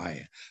 Omar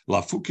Abaye,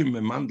 lafukim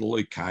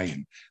memandaloi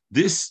kayim.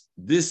 This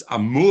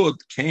amud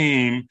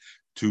came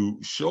to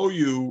show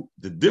you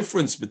the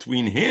difference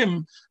between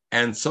him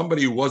and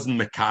somebody who wasn't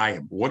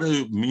mekayim. What do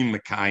you mean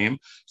mekayim?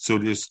 So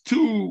there's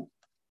 2.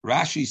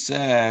 Rashi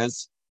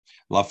says.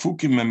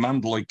 Lafukim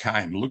memandloi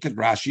kaim. Look at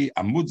Rashi.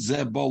 Amud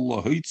zebol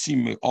lohoitzi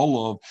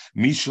me'olov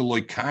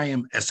mishaloi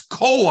kaim es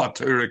kol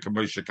ha'torah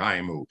k'moshe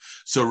kaimu.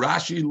 So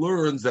Rashi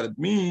learns that it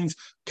means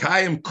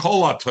kaim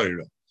kol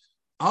ha'torah.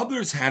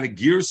 Others had a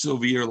gear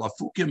severe.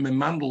 Lafukim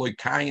memandloi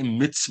kaim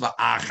mitzvah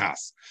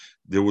achas.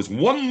 There was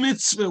one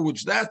mitzvah,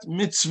 which that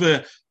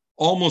mitzvah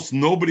almost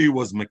nobody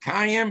was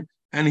mekayim,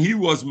 and he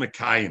was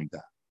mekayim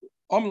that.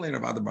 He gave him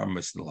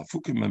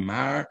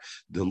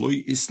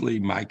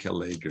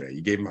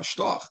a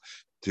shtoch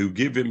to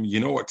give him,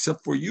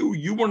 except for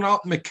you were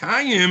not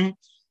mekayim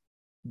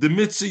the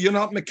mitzvah, you're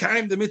not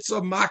mekayim the mitzvah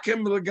of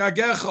makim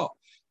l'gagecha.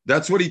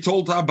 That's what he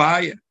told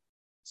Abaye.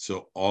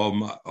 So,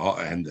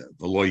 and the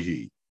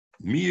loihi.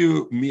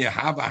 Mi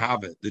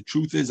have it. The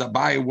truth is,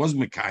 Abaye was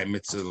mekayim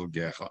mitzvah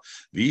l'gagecha.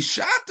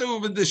 V'ishatu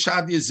over the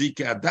shad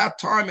yazika. At that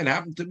time, it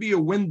happened to be a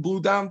wind blew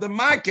down the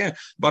makim,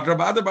 but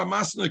Rav Ada bar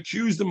Masna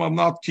accused him of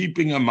not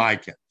keeping a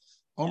makim.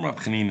 Why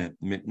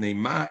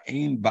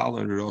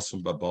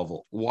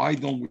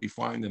don't we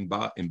find in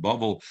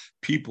Bavel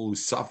people who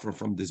suffer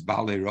from this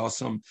balei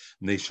rasam?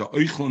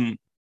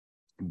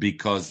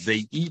 Because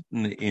they eat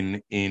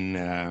in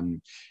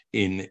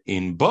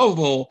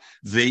Bavel,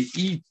 they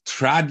eat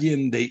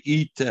tradian, they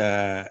eat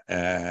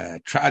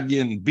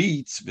tradian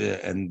beets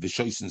and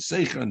vishois and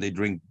secher, and they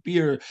drink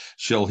beer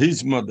shel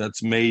hizma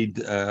that's made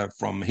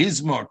from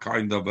hizma,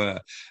 kind of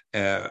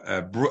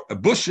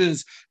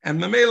bushes,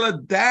 and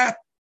mamela that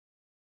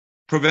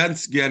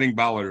prevents getting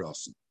balei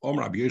rasam.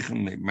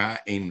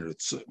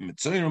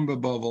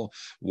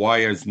 Why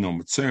is no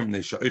mitzvah?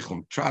 They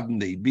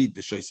beat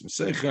the sheisim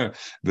secher,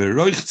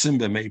 veroichtzim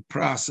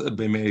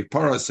b'mei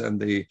paras, and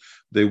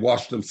they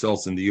wash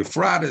themselves in the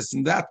Euphrates,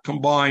 and that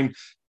combined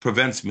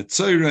prevents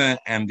mitzvah,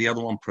 and the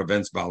other one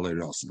prevents balei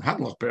rasam.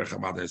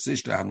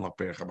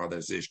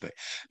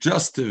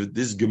 Just to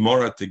this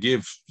Gemara to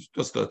give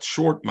just a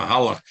short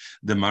mahalach,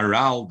 the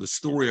Maral, the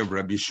story of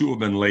Rabbi Yeshua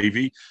ben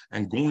Levi,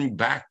 and going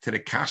back to the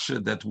kasha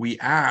that we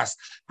asked,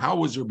 how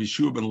was Rabbi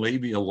Yeshua ben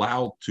Levi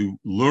allowed to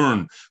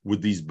learn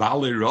with these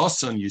balei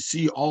rasam? You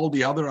see, all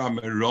the other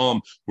Amiram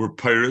were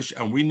perish,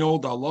 and we know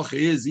the halacha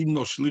is even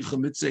though shlicha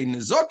mitzvah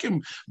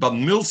nezakim, but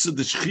milsa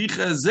the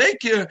shchicha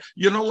zekir,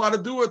 you're not allowed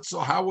to do it. So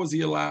how was he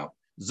allowed?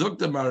 Zog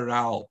the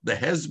Maral, the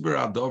Hezber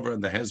Adover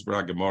and the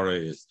Hezber Gemara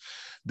is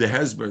the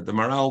Hezber. The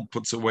Maral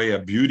puts away a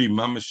beauty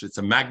mamish. It's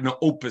a magna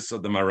opus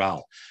of the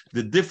Maral.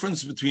 The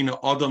difference between an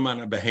Adam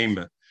and a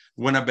behemoth.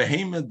 When a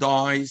behemoth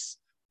dies,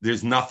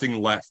 there's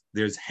nothing left.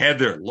 There's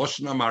heder.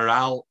 Loshna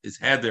Maral is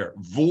heder,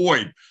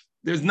 void.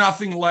 There's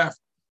nothing left.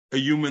 A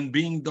human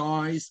being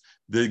dies,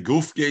 the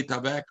guf geht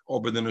avek,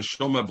 or the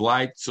neshama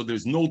bleibt. So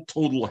there's no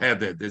total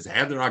heder. There's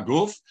heder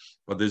aguf,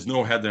 but there's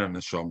no heder and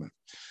neshama.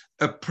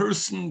 A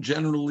person,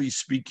 generally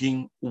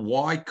speaking,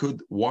 why do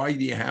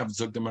you have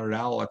Zog the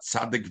Maral at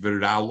Tzadik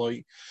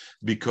Viraloi?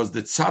 Because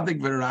the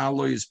Tzadik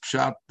Viraloi is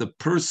pshat, the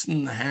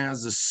person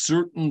has a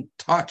certain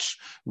touch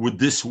with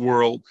this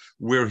world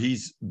where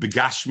he's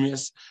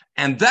begashmias,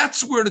 and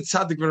that's where the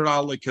Tzadik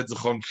Viraloi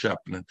Kedzachon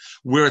Shepnen.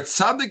 Where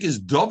Tzadik is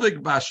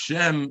Dovik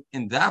Bashem,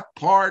 in that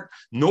part,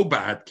 no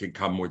bad can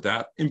come with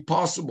that.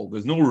 Impossible.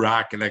 There's no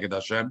Rak and Eged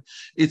Hashem.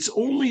 It's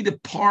only the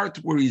part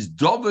where he's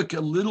Dovik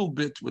a little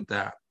bit with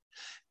that.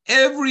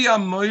 Every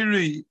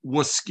Amori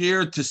was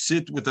scared to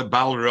sit with a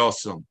balei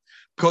rasam,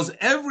 because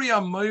every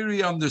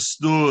Amori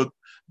understood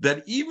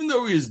that even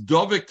though he is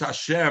Dovik to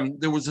Hashem,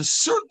 there was a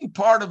certain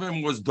part of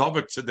him was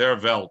Dovik to their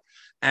Welt.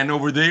 And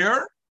over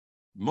there,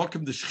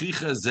 Mokim the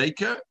Shchicha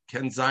Zeka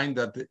can sign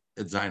that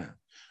it's Zaina.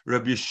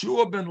 Rabbi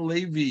Yeshua ben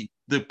Levi,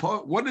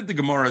 what did the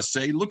Gemara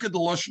say? Look at the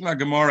Lashon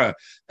Gemara,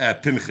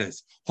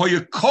 Pinchas.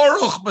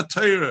 Hoyakoroch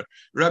b'Torah.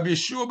 Rabbi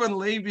Yeshua ben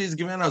Levi is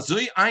given a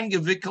zoi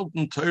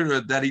eingewickelten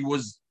Torah that he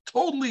was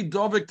totally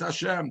Dovik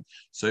Hashem.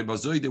 So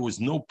there was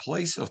no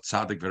place of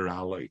Tzadik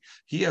Viraloi.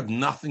 He had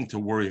nothing to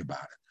worry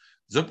about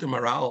it. Zok the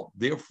Maral,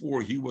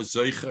 therefore, he was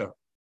Zeicha,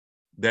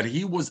 that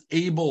he was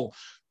able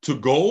to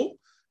go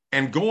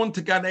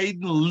into Gan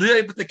Eden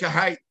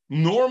lebedikahait.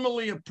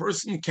 Normally, a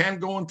person can't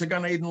go into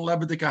Gan Eden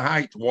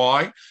lebedikahait.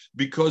 Why?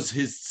 Because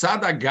his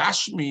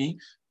Tzadagashmi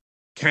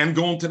can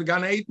go into the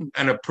Gan Eden.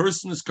 And a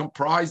person is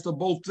comprised of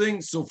both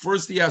things. So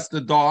first he has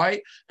to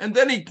die, and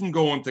then he can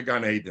go into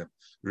Gan Eden.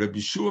 Rabbi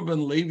Shua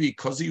ben Levi,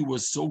 because he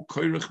was so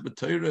koirach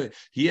b'Torah,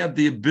 he had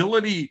the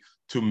ability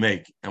to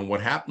make. And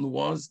what happened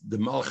was, the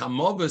Malach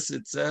HaMavis,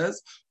 it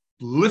says,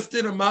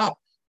 lifted him up,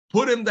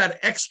 put him that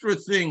extra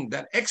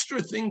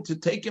thing to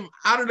take him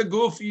out of the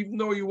goof, even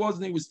though he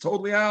was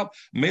totally out.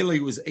 Mele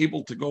was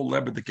able to go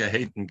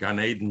Lebedeke and Gan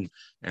Eden,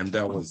 and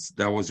that was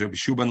Rabbi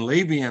Shua ben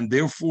Levi, and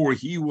therefore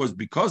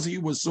because he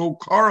was so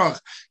karach,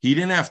 he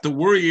didn't have to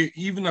worry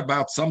even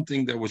about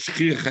something that was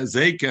shchir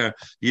chazeka.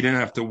 He didn't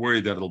have to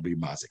worry that it'll be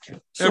mazik.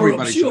 So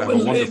Everybody should have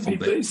a wonderful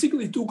day.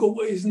 Basically took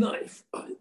away his knife.